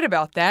feel great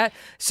about that.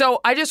 So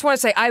I just want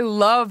to say I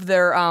love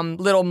their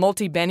little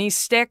multi-Benny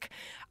stick.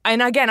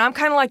 And again, I'm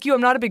kind of like you.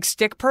 I'm not a big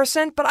stick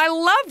person, but I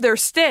love their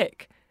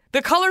stick.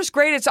 The color's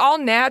great. It's all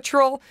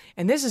natural.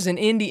 And this is an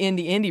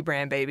indie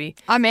brand, baby.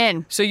 I'm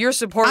in. So you're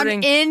supporting...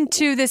 I'm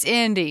into this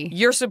indie.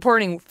 You're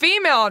supporting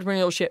female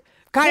entrepreneurship.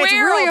 God, it's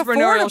really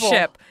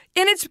entrepreneurship.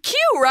 And it's cute,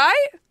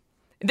 right?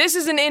 This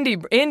is an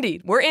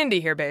indie. We're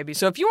indie here, baby.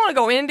 So if you want to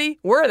go indie,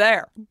 we're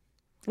there.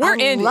 We're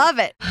indie. I love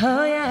it.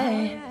 Oh,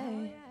 yeah.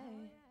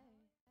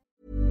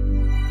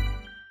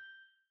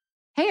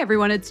 Hey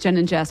everyone, it's Jen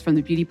and Jess from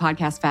the beauty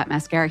podcast Fat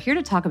Mascara here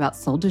to talk about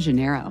Sol de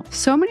Janeiro.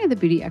 So many of the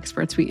beauty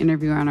experts we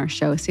interview on our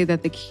show say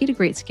that the key to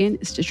great skin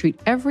is to treat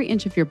every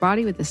inch of your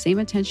body with the same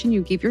attention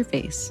you give your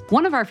face.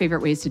 One of our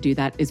favorite ways to do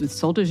that is with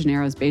Sol de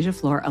Janeiro's Beija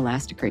Flor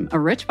Elastic Cream, a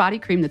rich body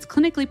cream that's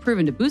clinically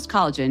proven to boost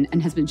collagen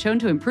and has been shown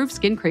to improve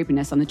skin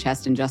crepiness on the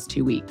chest in just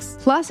 2 weeks.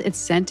 Plus, it's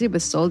scented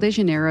with Sol de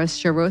Janeiro's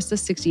Charosta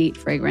 68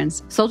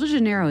 fragrance. Sol de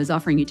Janeiro is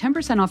offering you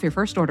 10% off your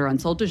first order on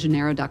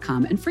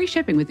soldejaneiro.com and free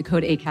shipping with the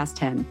code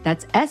ACAST10.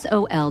 That's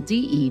SOLDEJANEIRO,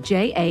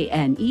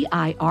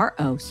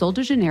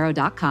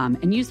 soldejaneiro.com,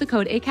 and use the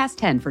code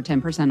ACAST10 for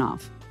 10%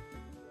 off.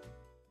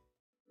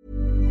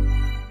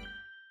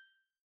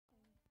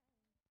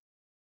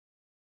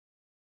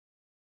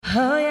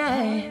 Oh,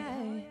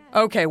 yeah.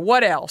 Okay,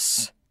 what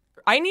else?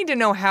 I need to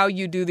know how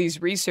you do these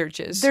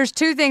researches. There's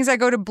two things. I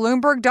go to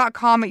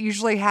Bloomberg.com. It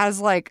usually has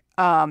like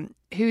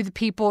who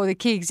the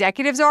key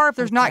executives are. If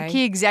there's not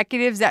key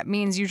executives, that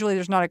means usually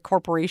there's not a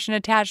corporation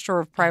attached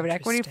or a private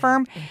equity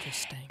firm.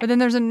 Interesting. But then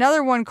there's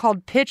another one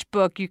called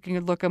PitchBook you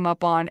can look them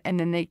up on, and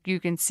then you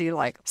can see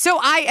like. So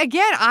I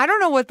don't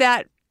know what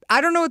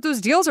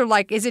those deals are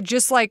like. Is it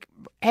just like,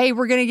 hey,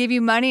 we're going to give you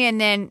money and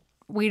then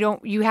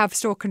you have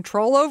still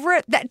control over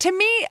it? That to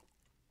me,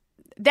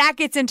 that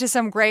gets into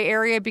some gray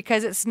area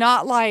because it's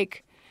not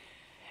like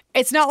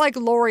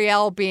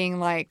L'Oreal being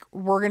like,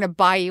 we're going to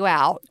buy you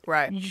out.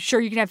 Right. Sure,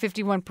 you can have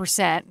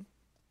 51%,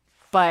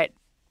 but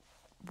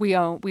we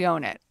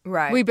own it.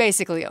 Right. We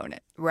basically own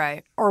it.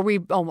 Right. Or we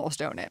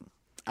almost own it.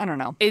 I don't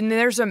know. And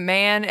there's a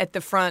man at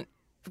the front,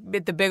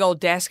 at the big old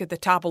desk at the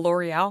top of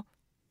L'Oreal.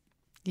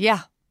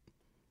 Yeah.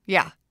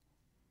 Yeah.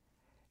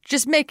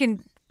 Just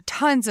making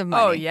tons of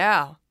money. Oh,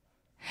 yeah.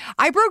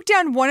 I broke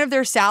down one of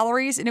their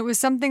salaries, and it was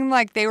something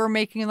like they were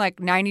making like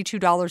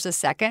 $92 a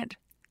second.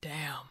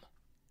 Damn.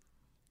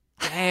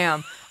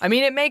 I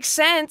mean, it makes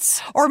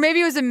sense. Or maybe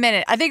it was a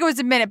minute. I think it was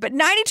a minute, but $92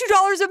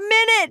 a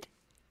minute.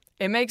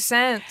 It makes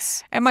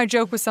sense. And my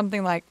joke was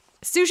something like,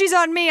 sushi's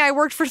on me. I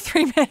worked for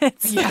 3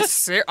 minutes.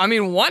 Yes. I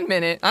mean, 1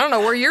 minute. I don't know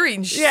where you're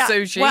eating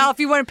sushi. Well, if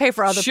you want to pay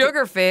for other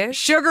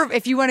Sugarfish.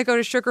 If you want to go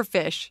to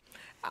Sugarfish.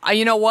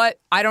 You know what?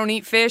 I don't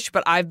eat fish,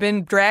 but I've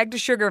been dragged to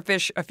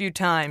Sugarfish a few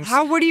times.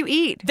 What do you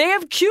eat? They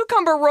have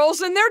cucumber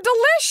rolls and they're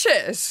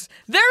delicious.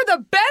 They're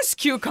the best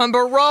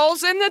cucumber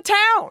rolls in the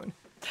town.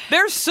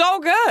 They're so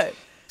good.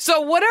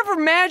 So whatever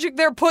magic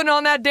they're putting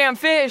on that damn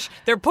fish,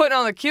 they're putting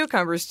on the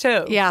cucumbers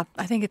too. Yeah,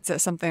 I think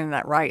it's something in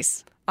that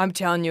rice. I'm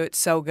telling you, it's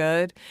so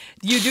good.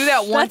 You do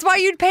that one. That's why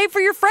you'd pay for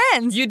your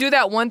friends. You do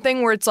that one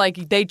thing where it's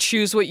like they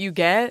choose what you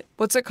get.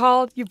 What's it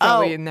called? You've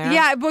probably in there.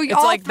 Yeah, but it's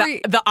all like three...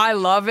 the I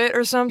love it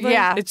or something.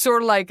 Yeah, it's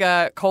sort of like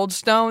a Cold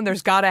Stone.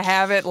 There's gotta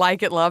have it,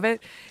 like it, love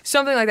it,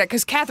 something like that.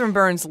 Because Catherine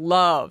Burns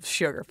loves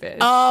Sugarfish.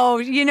 Oh,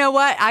 you know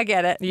what? I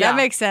get it. Yeah. That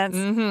makes sense.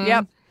 Mm-hmm.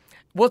 Yep.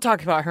 We'll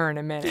talk about her in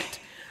a minute.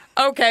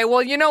 Okay.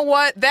 Well, you know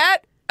what?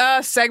 That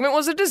segment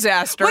was a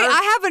disaster. Wait,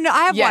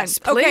 I have yes,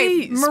 one.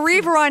 Please. Okay, Marie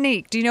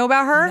Veronique. Do you know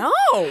about her?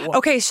 No.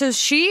 Okay, so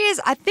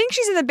I think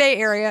she's in the Bay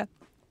Area.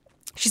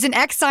 She's an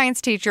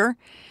ex-science teacher.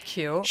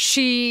 Cute.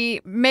 She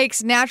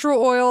makes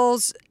natural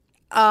oils.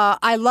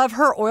 I love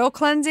her oil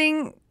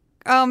cleansing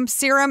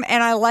serum,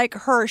 and I like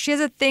her. She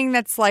has a thing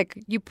that's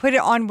like you put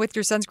it on with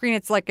your sunscreen.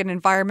 It's like an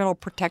environmental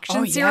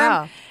protection serum.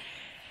 Yeah.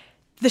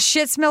 The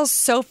shit smells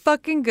so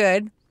fucking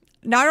good.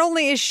 Not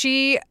only is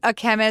she a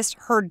chemist,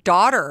 her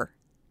daughter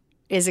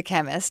is a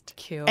chemist.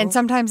 Cute. And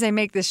sometimes they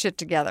make this shit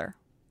together.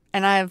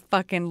 And I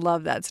fucking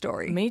love that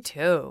story. Me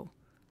too.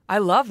 I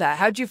love that.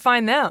 How'd you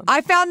find them?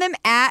 I found them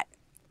at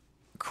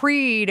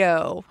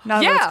Credo.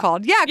 Not what it's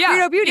called. Yeah,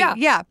 Credo Beauty.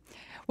 Yeah.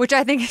 Which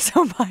I think is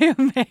so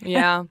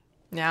biomedical.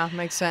 Yeah,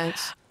 makes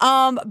sense.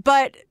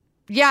 But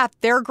yeah,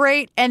 they're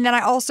great. And then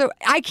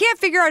I can't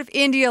figure out if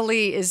India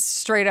Lee is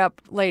straight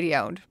up lady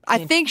owned.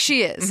 I think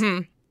she is.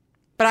 Mm-hmm.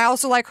 But I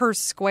also like her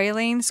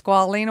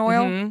squalene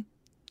oil. Mm-hmm.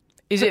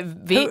 Is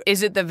it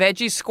the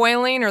veggie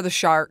squalene or the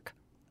shark?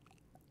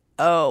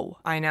 Oh,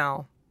 I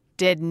know.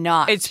 Did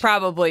not. It's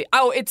probably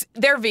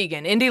they're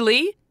vegan. Indy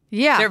Lee?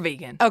 Yeah. They're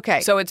vegan. Okay.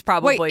 So it's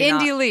probably Wait,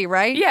 Indy Lee,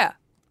 right? Yeah.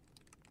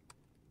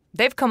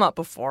 They've come up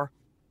before.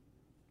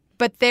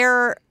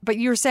 But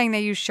you were saying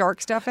they use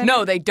shark stuff in it?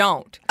 No, they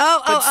don't.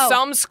 But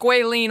some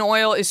squalene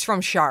oil is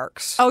from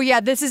sharks. Oh yeah,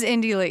 this is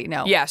Indy Lee.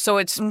 No. Yeah, so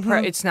it's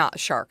not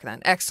shark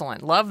then.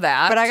 Excellent. Love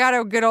that. But I got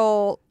a good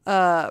old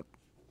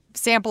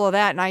sample of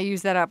that, and I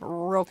used that up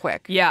real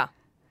quick. Yeah.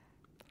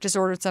 Just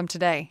ordered some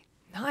today.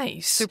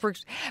 Nice. Super.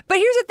 But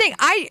here's the thing.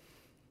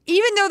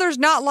 Even though there's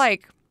not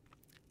like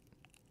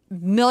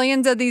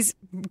millions of these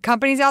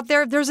companies out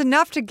there, there's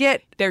enough to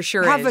get. There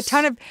sure have is. a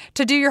ton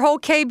to do your whole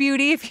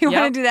K-beauty if you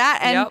want to do that,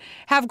 and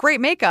have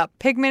great makeup,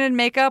 pigmented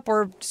makeup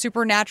or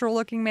super natural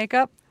looking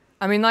makeup.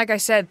 I mean, like I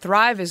said,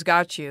 Thrive has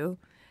got you.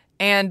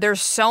 And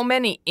there's so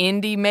many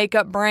indie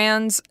makeup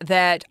brands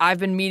that I've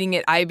been meeting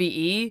at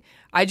IBE.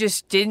 I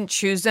just didn't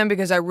choose them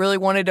because I really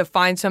wanted to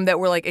find some that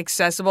were like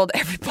accessible to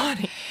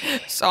everybody.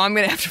 So I'm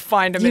going to have to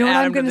find them and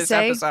add them to this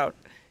episode.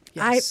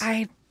 Yes.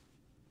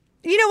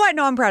 You know what?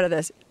 No, I'm proud of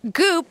this.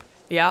 Goop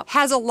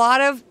has a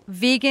lot of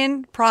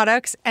vegan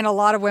products and a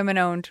lot of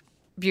women-owned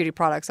beauty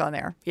products on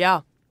there.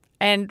 Yeah.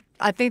 And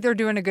I think they're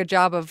doing a good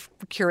job of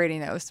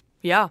curating those.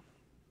 Yeah.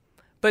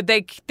 But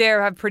they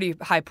have pretty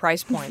high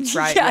price points,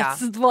 right?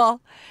 Yes. Yeah.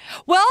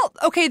 Well,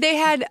 okay. They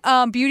had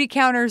Beauty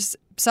Counter's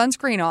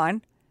sunscreen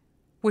on,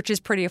 which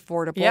is pretty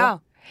affordable. Yeah.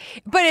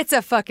 But it's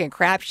a fucking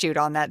crapshoot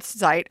on that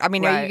site. I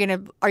mean,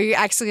 are you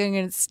actually going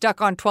to get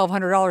stuck on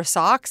 $1,200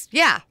 socks?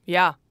 Yeah.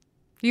 Yeah.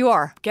 You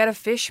are. Get a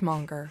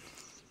fishmonger.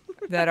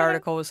 That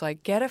article was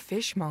like, get a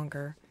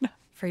fishmonger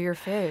for your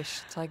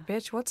fish. It's like,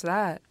 bitch, what's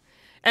that?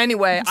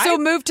 Anyway. So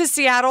move to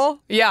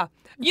Seattle? Yeah.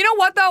 You know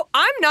what, though?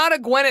 I'm not a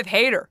Gwyneth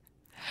hater.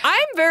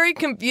 I'm very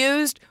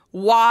confused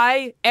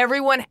why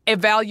everyone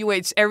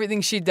evaluates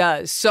everything she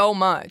does so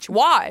much.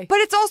 Why? But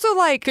it's also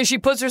like... Because she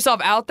puts herself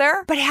out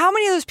there? But how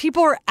many of those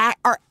people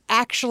are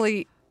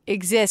actually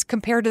exist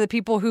compared to the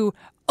people who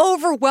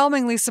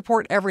overwhelmingly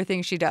support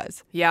everything she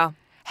does? Yeah.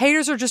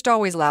 Haters are just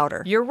always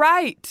louder. You're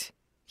right.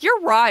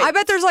 You're right. I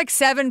bet there's like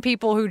 7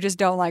 people who just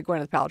don't like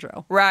Gwyneth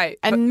Paltrow. Right.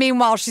 And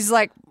meanwhile, she's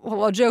like,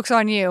 well, joke's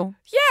on you.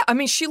 Yeah. I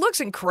mean, she looks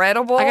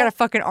incredible. I got a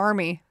fucking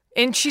army.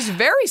 And she's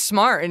very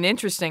smart and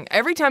interesting.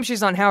 Every time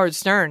she's on Howard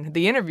Stern,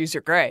 the interviews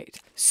are great.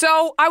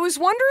 So I was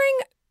wondering,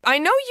 I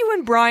know you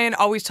and Brian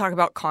always talk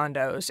about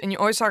condos and you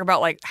always talk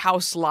about like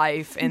house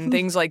life and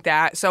things like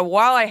that. So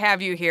while I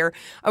have you here,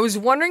 I was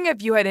wondering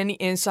if you had any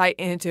insight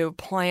into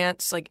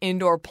plants, like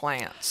indoor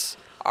plants.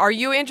 Are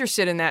you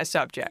interested in that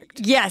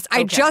subject? Yes.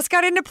 I just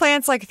got into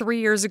plants like 3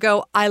 years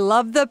ago. I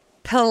love the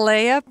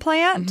Pilea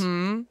plant.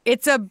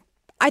 Mm-hmm.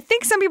 I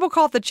think some people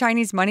call it the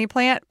Chinese money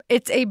plant.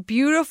 It's a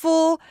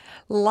beautiful,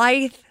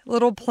 lithe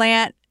little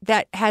plant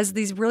that has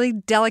these really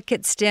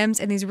delicate stems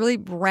and these really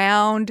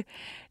round,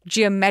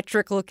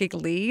 geometric-looking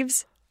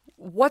leaves.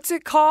 What's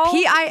it called?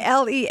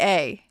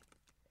 Pilea.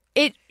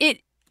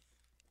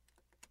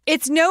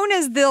 It's known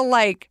as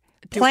the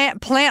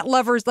plant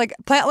lovers. Like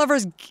plant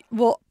lovers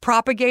will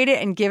propagate it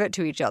and give it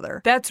to each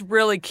other. That's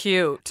really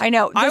cute. I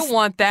know. I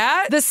want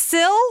that. The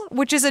Sill,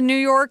 which is a New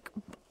York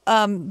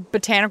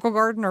botanical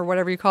garden or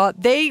whatever you call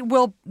it,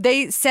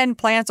 they send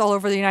plants all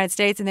over the United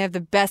States, and they have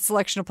the best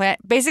selection of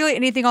plants. Basically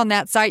anything on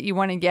that site you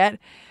want to get.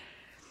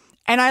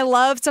 And I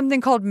love something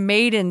called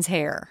maiden's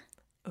hair.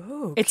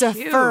 Ooh, it's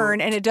cute. A fern,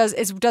 and it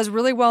does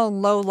really well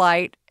in low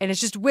light, and it's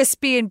just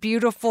wispy and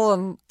beautiful.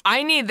 And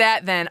I need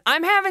that then.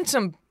 I'm having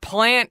some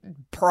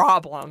plant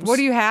problems. What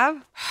do you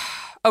have?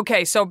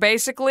 Okay, so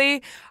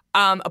basically,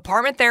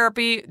 Apartment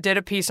Therapy did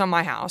a piece on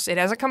my house. It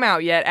hasn't come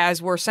out yet.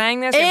 As we're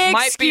saying this, it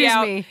might be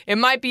out. It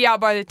might be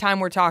out by the time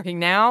we're talking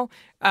now.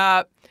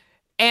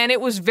 And it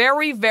was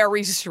very,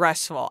 very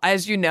stressful.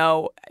 As you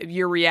know,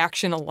 your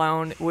reaction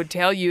alone would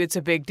tell you it's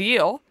a big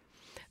deal.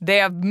 They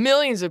have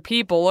millions of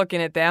people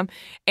looking at them.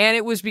 And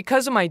it was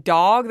because of my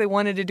dog. They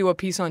wanted to do a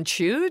piece on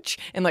Chooch.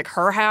 And like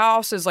her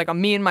house is like a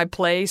me and my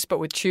place, but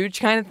with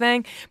Chooch kind of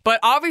thing. But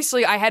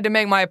obviously I had to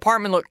make my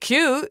apartment look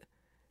cute.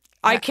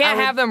 I can't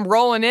have them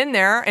rolling in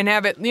there and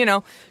have it,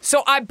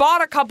 So I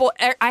bought a couple.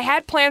 I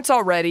had plants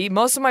already.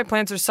 Most of my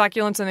plants are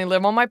succulents and they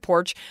live on my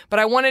porch. But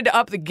I wanted to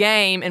up the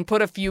game and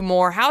put a few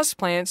more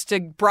houseplants to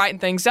brighten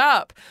things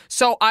up.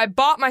 So I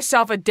bought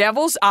myself a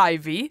devil's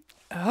ivy.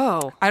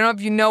 Oh. I don't know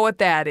if you know what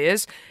that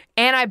is.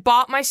 And I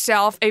bought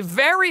myself a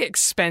very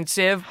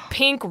expensive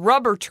pink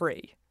rubber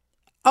tree.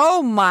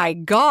 Oh, my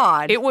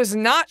God. It was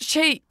not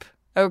cheap.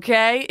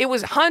 Okay? It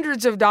was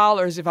hundreds of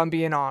dollars, if I'm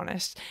being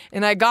honest.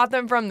 And I got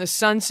them from the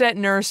Sunset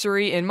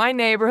Nursery in my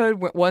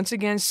neighborhood. Once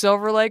again,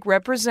 Silver Lake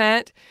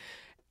represent.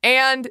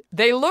 And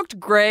they looked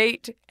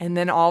great. And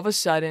then all of a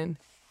sudden,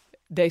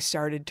 they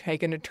started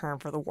taking a turn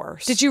for the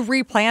worse. Did you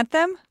replant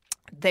them?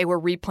 They were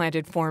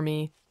replanted for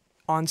me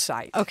on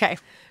site. Okay.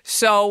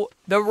 So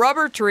the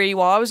rubber tree,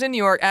 while I was in New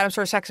York, Adam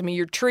started texting me,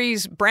 your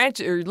tree's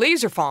branches or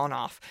leaves are falling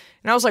off.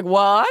 And I was like,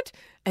 what?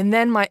 And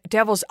then my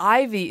devil's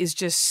ivy is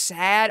just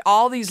sad.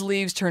 All these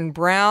leaves turn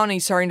brown. And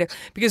he's starting to...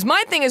 Because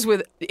my thing is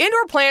with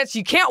indoor plants,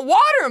 you can't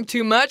water them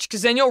too much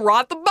because then you'll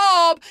rot the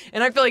bulb.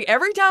 And I feel like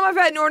every time I've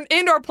had an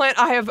indoor plant,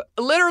 I have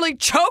literally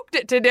choked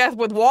it to death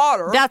with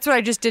water. That's what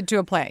I just did to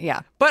a plant,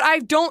 yeah. But I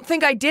don't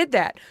think I did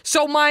that.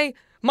 So my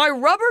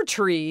rubber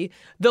tree,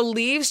 the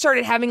leaves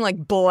started having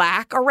like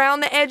black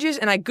around the edges,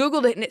 and I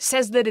Googled it, and it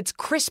says that it's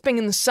crisping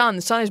in the sun.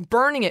 The sun is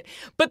burning it.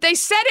 But they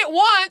said it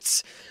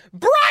once,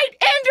 bright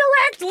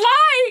indirect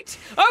light,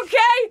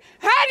 okay?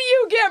 How do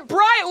you get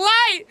bright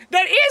light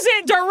that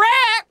isn't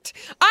direct?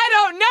 I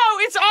don't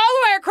know. It's all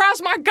the way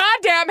across my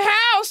goddamn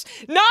house,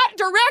 not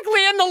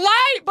directly in the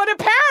light, but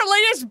apparently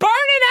it's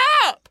burning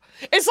up.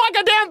 It's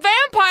like a damn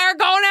vampire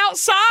going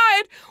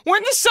outside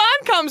when the sun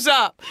comes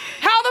up.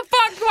 How the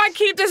fuck do I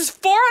keep this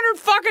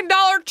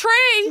 $400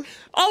 tree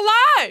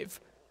alive?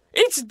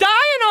 It's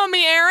dying on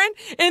me, Erin.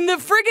 And the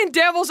friggin'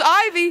 devil's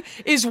ivy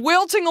is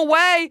wilting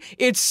away.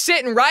 It's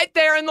sitting right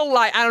there in the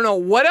light. I don't know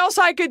what else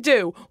I could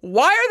do.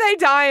 Why are they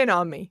dying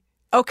on me?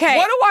 Okay.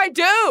 What do I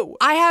do?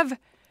 I have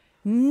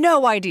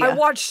no idea. I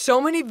watched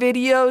so many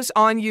videos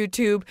on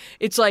YouTube.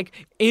 It's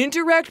like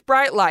indirect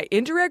bright light.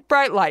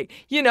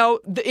 You know,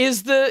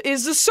 is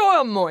the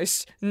soil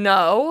moist?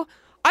 No.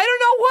 I don't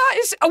know what.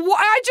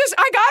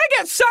 I gotta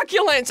get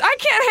succulents. I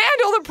can't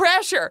handle the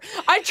pressure.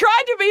 I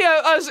tried to be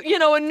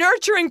a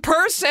nurturing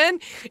person.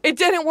 It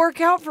didn't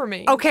work out for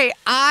me. Okay,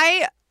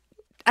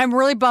 I'm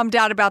really bummed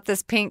out about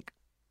this pink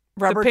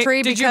rubber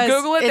tree. Did you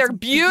Google it? They're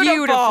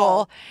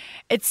beautiful.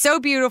 It's so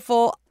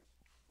beautiful.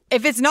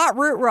 If it's not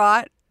root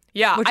rot.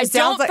 Yeah, I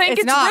don't think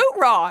it's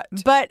root rot.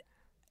 But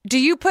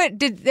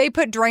did they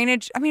put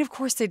drainage? I mean, of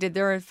course they did.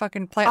 They're a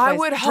fucking plant place. I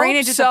would hope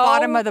drainage at the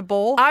bottom of the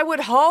bowl? I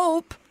would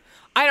hope.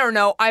 I don't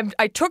know.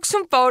 I took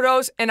some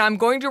photos, and I'm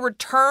going to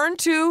return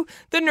to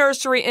the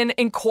nursery and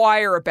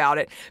inquire about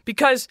it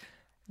because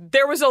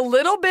there was a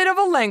little bit of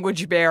a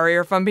language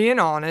barrier, if I'm being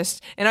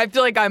honest, and I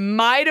feel like I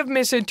might have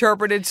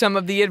misinterpreted some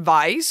of the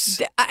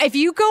advice. If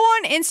you go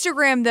on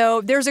Instagram,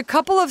 though, there's a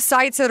couple of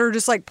sites that are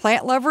just like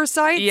plant lover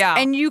sites,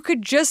 and you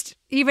could just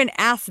even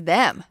ask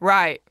them.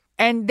 Right.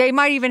 And they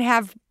might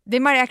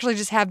actually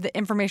just have the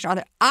information on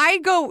there.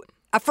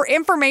 For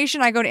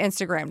information, I go to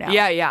Instagram now.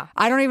 Yeah.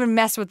 I don't even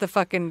mess with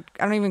I don't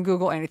even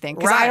Google anything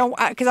because I'm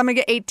going to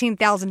get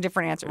 18,000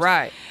 different answers.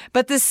 Right.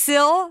 But the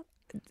Sill,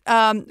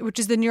 which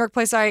is the New York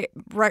place I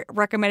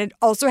recommended,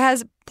 also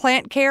has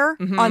plant care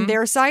on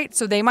their site.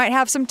 So they might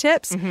have some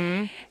tips.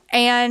 Mm-hmm.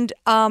 And,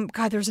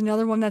 there's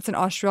another one that's an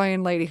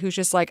Australian lady who's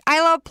just like,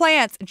 I love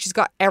plants. And she's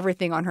got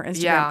everything on her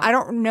Instagram. Yeah. I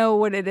don't know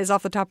what it is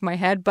off the top of my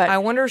head, but I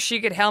wonder if she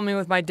could help me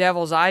with my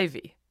devil's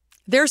ivy.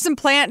 There's some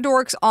plant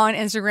dorks on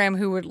Instagram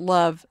who would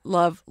love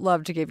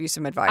to give you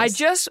some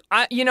advice.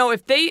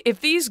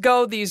 If these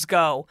go, these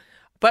go.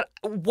 But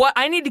what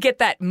I need to get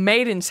that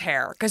maiden's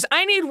hair because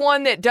I need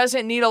one that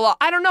doesn't need a lot.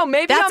 I don't know.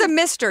 Maybe that's a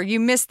mister. You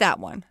missed that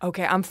one.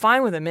 Okay, I'm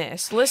fine with a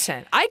miss.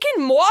 Listen, I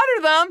can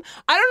water them.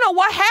 I don't know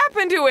what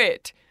happened to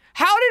it.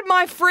 How did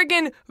my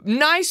friggin'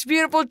 nice,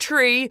 beautiful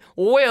tree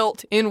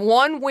wilt in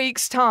 1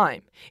 week's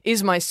time?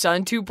 Is my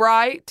sun too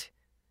bright?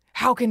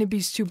 How can it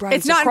be too bright?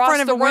 It's not in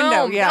front of the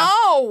window. Yeah.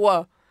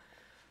 No.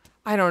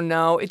 I don't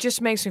know. It just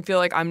makes me feel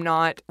like I'm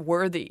not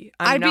worthy.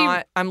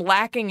 I'm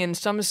lacking in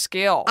some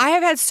skill. I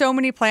have had so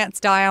many plants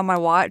die on my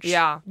watch.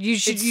 Yeah.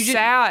 It's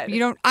sad.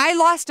 I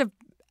lost a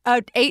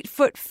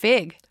 8-foot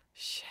fig.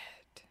 Shit.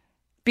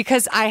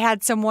 Because I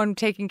had someone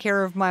taking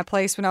care of my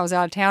place when I was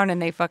out of town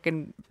and they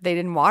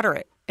didn't water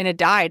it and it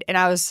died. And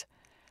I was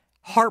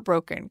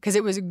heartbroken because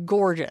it was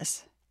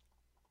gorgeous.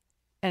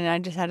 And I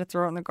just had to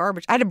throw it in the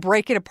garbage. I had to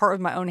break it apart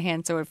with my own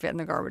hand so it would fit in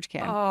the garbage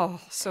can.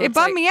 Oh, so it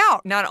bummed me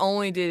out. Not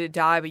only did it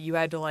die, but you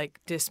had to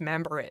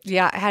dismember it.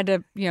 Yeah, I had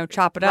to,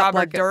 chop it up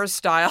Robert Durst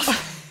style.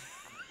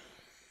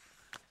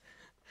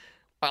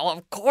 Well,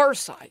 of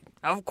course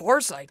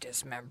I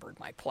dismembered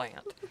my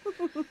plant.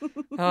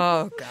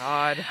 Oh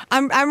God,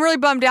 I'm really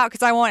bummed out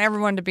because I want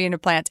everyone to be into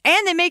plants,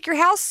 and they make your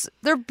house.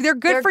 They're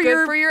good for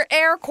your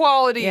air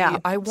quality. Yeah,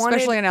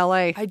 especially in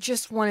LA. I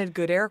just wanted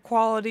good air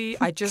quality.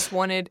 I just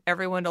wanted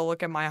everyone to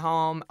look at my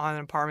home on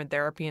apartment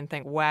therapy and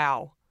think,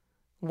 "Wow,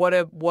 what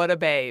a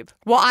babe."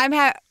 Well,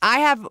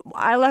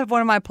 I left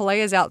one of my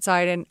pallayas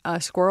outside and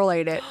a squirrel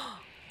ate it,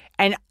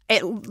 and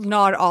it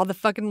gnawed all the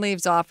fucking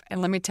leaves off.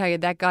 And let me tell you,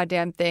 that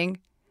goddamn thing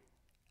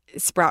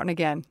is sprouting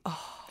again.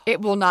 Oh. It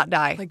will not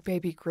die. Like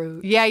baby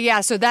Groot.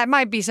 Yeah. So that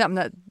might be something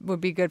that would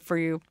be good for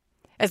you.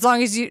 As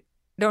long as you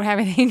don't have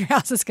anything in your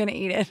house that's going to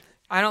eat it.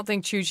 I don't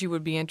think Choo-Choo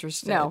would be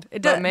interested. No, they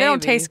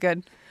don't taste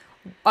good.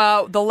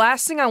 The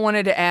last thing I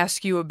wanted to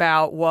ask you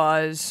about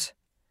was,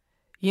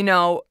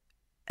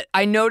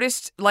 I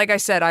noticed, like I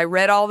said, I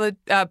read all the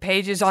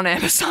pages on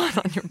Amazon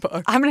on your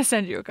book. I'm going to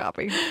send you a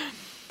copy.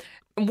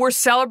 We're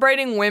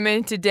celebrating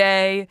women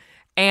today.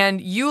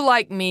 And you,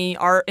 like me,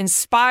 are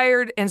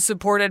inspired and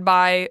supported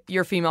by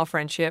your female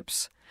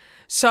friendships.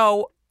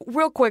 So,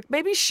 real quick,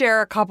 maybe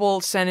share a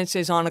couple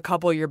sentences on a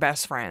couple of your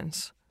best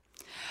friends.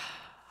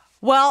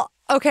 Well,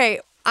 okay,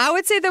 I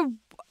would say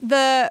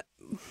I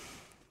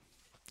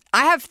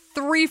have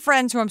 3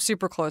 friends who I'm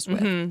super close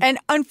with. Mm-hmm. And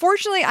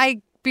unfortunately,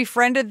 I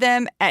befriended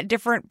them at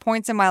different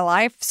points in my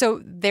life,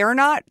 so they're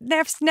not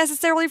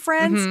necessarily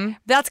friends. Mm-hmm.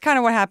 That's kind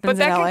of what happens in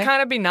LA. But that can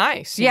kind of be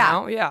nice, you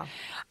know? Yeah.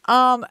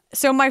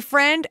 So my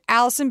friend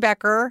Allison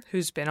Becker,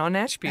 who's been on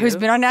Natch Butte,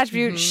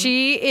 mm-hmm.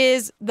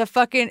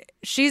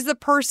 She's the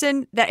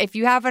person that if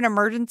you have an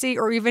emergency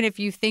or even if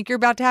you think you're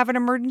about to have an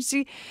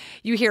emergency,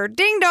 you hear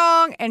ding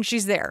dong and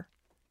she's there.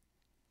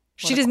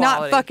 She does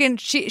not fucking,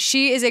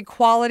 she is a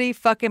quality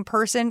fucking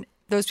person.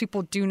 Those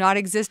people do not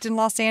exist in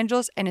Los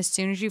Angeles. And as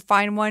soon as you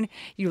find one,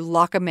 you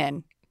lock them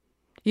in.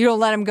 You don't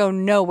let them go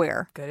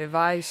nowhere. Good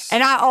advice.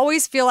 And I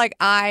always feel like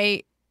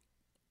I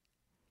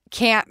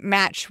can't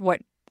match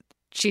what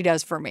she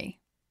does for me.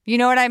 You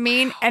know what I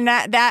mean? And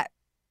that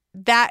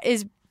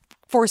is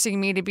forcing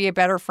me to be a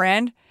better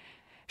friend.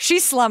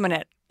 She's slumming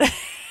it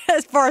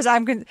as far as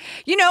I'm concerned.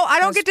 I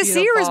don't get to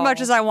see her as much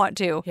as I want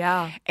to.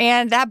 Yeah.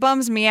 And that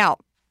bums me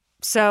out.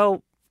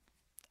 So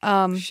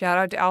shout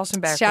out to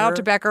Allison Becker. Shout out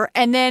to Becker.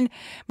 And then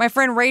my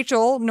friend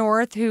Rachel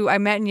North, who I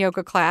met in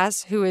yoga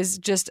class, who is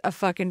just a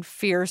fucking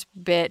fierce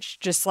bitch,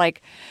 just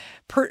like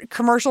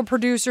commercial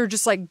producer,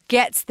 just like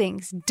gets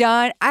things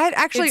done. I had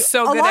actually it's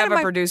so good to have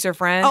a producer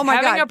friend. Oh my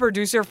God. Having a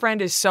producer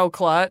friend is so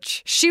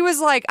clutch. She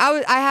was like,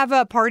 I have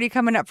a party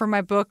coming up for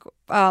my book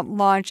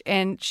launch,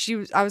 and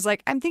I was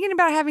like, I'm thinking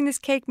about having this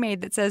cake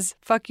made that says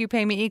 "fuck you,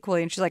 pay me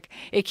equally," and she's like,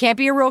 it can't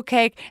be a real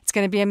cake. It's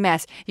going to be a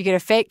mess. You get a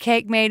fake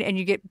cake made, and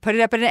you put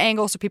it up at an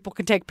angle so people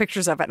can take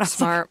pictures of it. And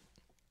Smart.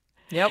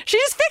 Yep. She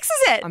just fixes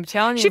it. I'm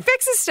telling you. She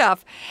fixes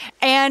stuff.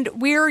 And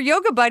we're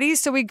yoga buddies,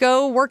 so we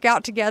go work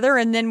out together,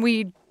 and then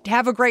we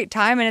have a great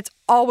time, and it's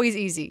always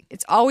easy.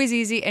 It's always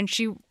easy. And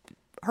she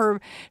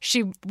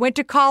went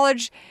to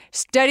college,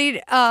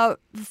 studied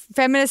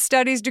feminist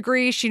studies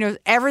degree. She knows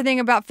everything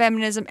about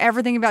feminism,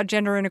 everything about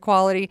gender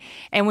inequality.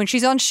 And when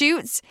she's on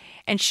shoots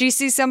and she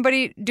sees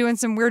somebody doing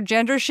some weird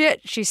gender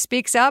shit, she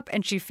speaks up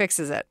and she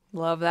fixes it.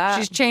 Love that.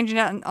 She's changing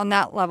it on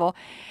that level.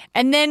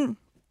 And then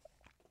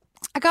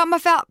I got my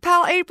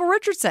pal April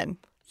Richardson.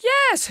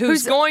 Yes,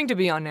 who's going to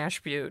be on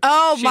Natch Butte.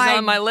 Oh, she's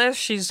on my list.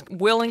 She's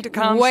willing to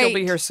come. She'll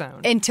be here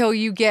soon. Until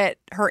you get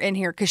her in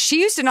here, because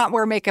she used to not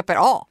wear makeup at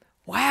all.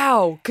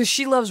 Wow, because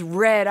she loves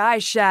red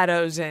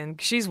eyeshadows and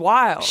she's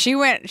wild. She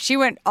went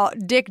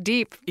dick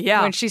deep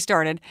when she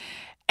started.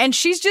 And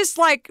she's just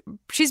like,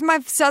 she's my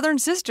southern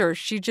sister.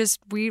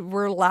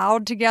 We're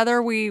loud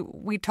together.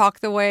 We talk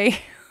the way,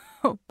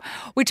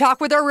 we talk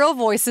with our real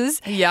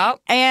voices. Yep.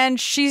 And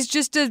she's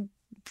just a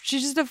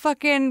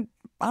fucking,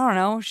 I don't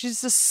know,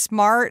 she's a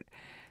smart,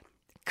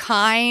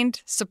 kind,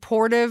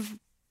 supportive,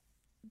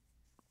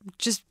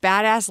 just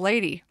badass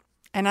lady.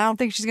 And I don't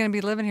think she's going to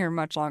be living here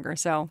much longer.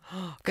 So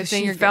good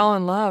thing you fell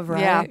in love,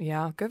 right?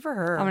 Yeah. Good for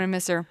her. I'm going to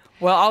miss her.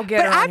 Well, I'll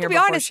get her on here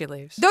before she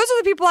leaves. Those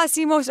are the people I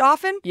see most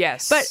often.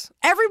 Yes. But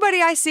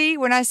everybody I see,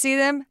 when I see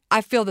them,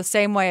 I feel the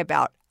same way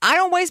about. I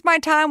don't waste my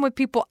time with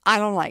people I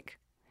don't like.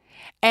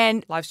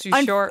 And life's too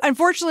short.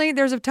 Unfortunately,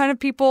 there's a ton of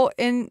people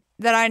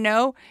that I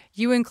know,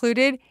 you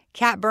included,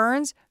 Kat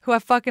Burns, who I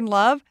fucking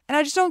love, and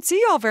I just don't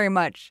see y'all very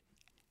much.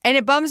 And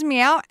it bums me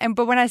out,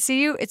 but when I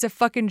see you, it's a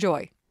fucking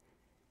joy.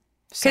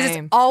 Because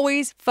it's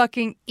always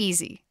fucking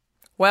easy.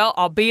 Well,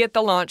 I'll be at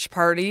the launch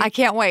party. I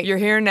can't wait. You're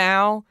here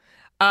now.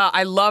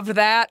 I loved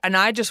that. And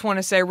I just want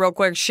to say real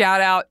quick, shout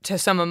out to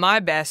some of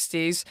my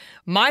besties.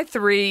 My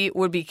 3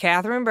 would be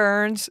Catherine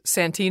Burns,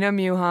 Santina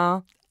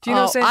Muha. Do you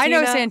know Santina? I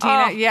know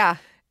Santina, yeah.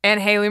 And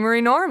Haley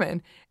Marie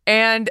Norman.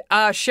 And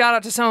shout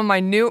out to some of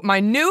my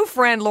new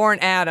friend, Lauren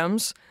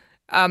Adams,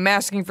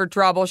 Masking for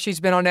Trouble.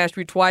 She's been on Nash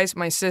Butte twice.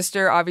 My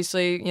sister,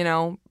 obviously,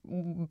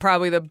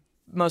 probably the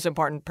most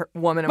important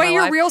woman in my life. Wait,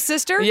 your real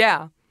sister?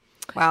 Yeah.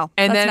 Wow,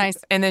 that's nice.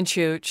 And then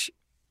Chooch.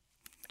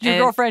 Your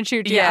girlfriend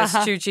Chooch, yeah. Yes,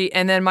 Choochie.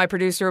 And then my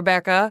producer,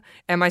 Rebecca,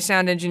 and my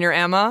sound engineer,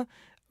 Emma.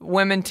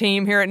 Women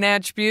team here at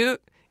Natch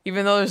Butte.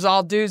 Even though there's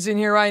all dudes in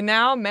here right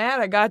now. Matt,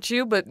 I got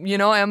you, but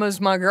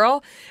Emma's my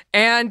girl.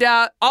 And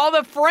all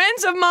the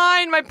friends of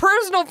mine, my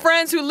personal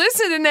friends who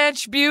listen to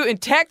Natch Butte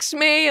and text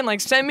me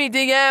and send me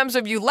DMs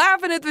of you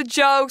laughing at the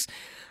jokes.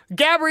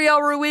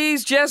 Gabrielle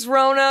Ruiz, Jess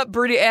Rona,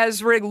 Britta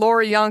Esrig,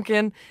 Laura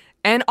Yunkin.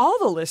 And all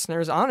the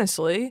listeners,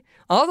 honestly,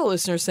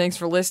 thanks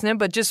for listening.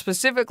 But just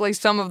specifically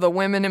some of the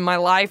women in my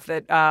life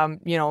that,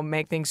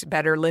 make things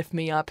better, lift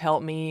me up,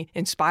 help me,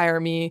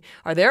 inspire me,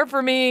 are there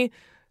for me.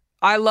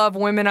 I love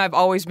women. I've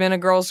always been a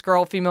girl's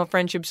girl. Female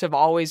friendships have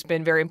always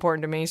been very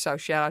important to me. So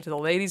shout out to the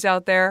ladies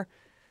out there.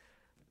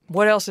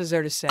 What else is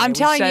there to say? I'm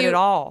telling you, it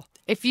all.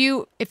 If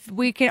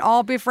we can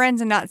all be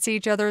friends and not see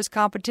each other as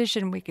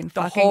competition, we can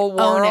fucking own it.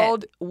 The whole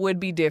world would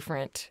be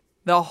different.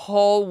 The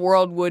whole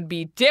world would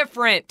be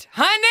different.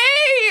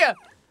 Honey!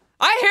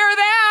 I hear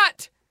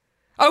that!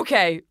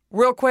 Okay,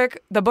 real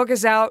quick, the book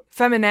is out,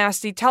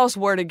 Feminasty. Tell us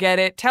where to get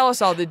it. Tell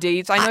us all the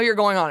deets. I know you're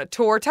going on a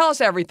tour. Tell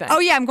us everything. Oh,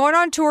 yeah, I'm going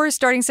on tour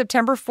starting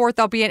September 4th.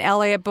 I'll be in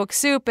LA at Book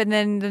Soup, and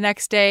then the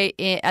next day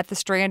at the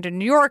Strand in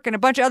New York and a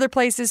bunch of other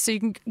places. So you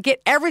can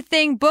get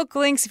everything, book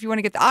links if you want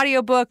to get the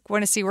audiobook,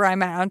 want to see where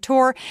I'm at on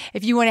tour.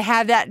 If you want to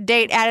have that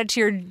date added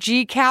to your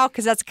G-Cal,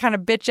 because that's the kind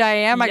of bitch I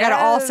am. Yes. I got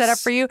it all set up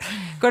for you.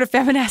 Go to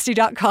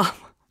feminasty.com.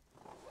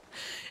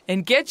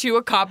 And get you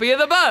a copy of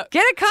the book.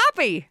 Get a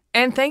copy.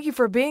 And thank you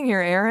for being here,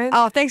 Erin.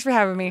 Oh, thanks for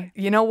having me.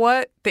 You know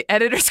what? The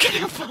editor's going to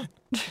have fun.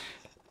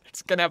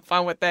 It's going to have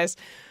fun with this.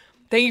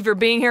 Thank you for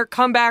being here.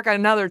 Come back at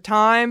another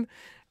time.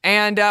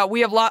 And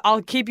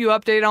I'll keep you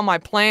updated on my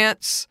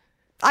plants.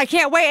 I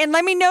can't wait. And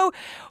let me know.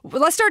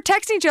 Let's start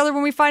texting each other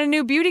when we find a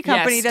new beauty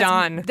company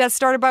that's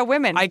started by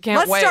women. I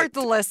can't wait. Let's start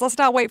the list. Let's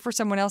not wait for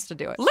someone else to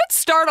do it. Let's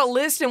start a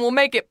list and we'll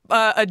make it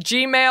a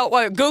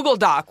Google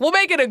Doc. We'll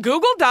make it a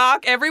Google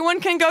Doc. Everyone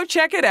can go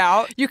check it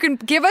out. You can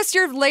give us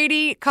your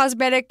lady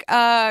cosmetic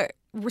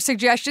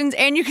suggestions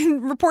and you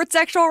can report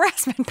sexual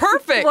harassment.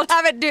 Perfect. We'll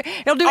have it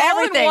it'll do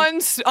everything.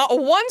 All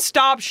in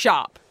one-stop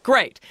shop.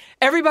 Great.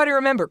 Everybody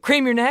remember,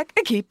 cream your neck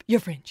and keep your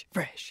fringe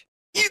fresh.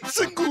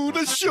 It's a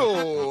good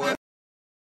show.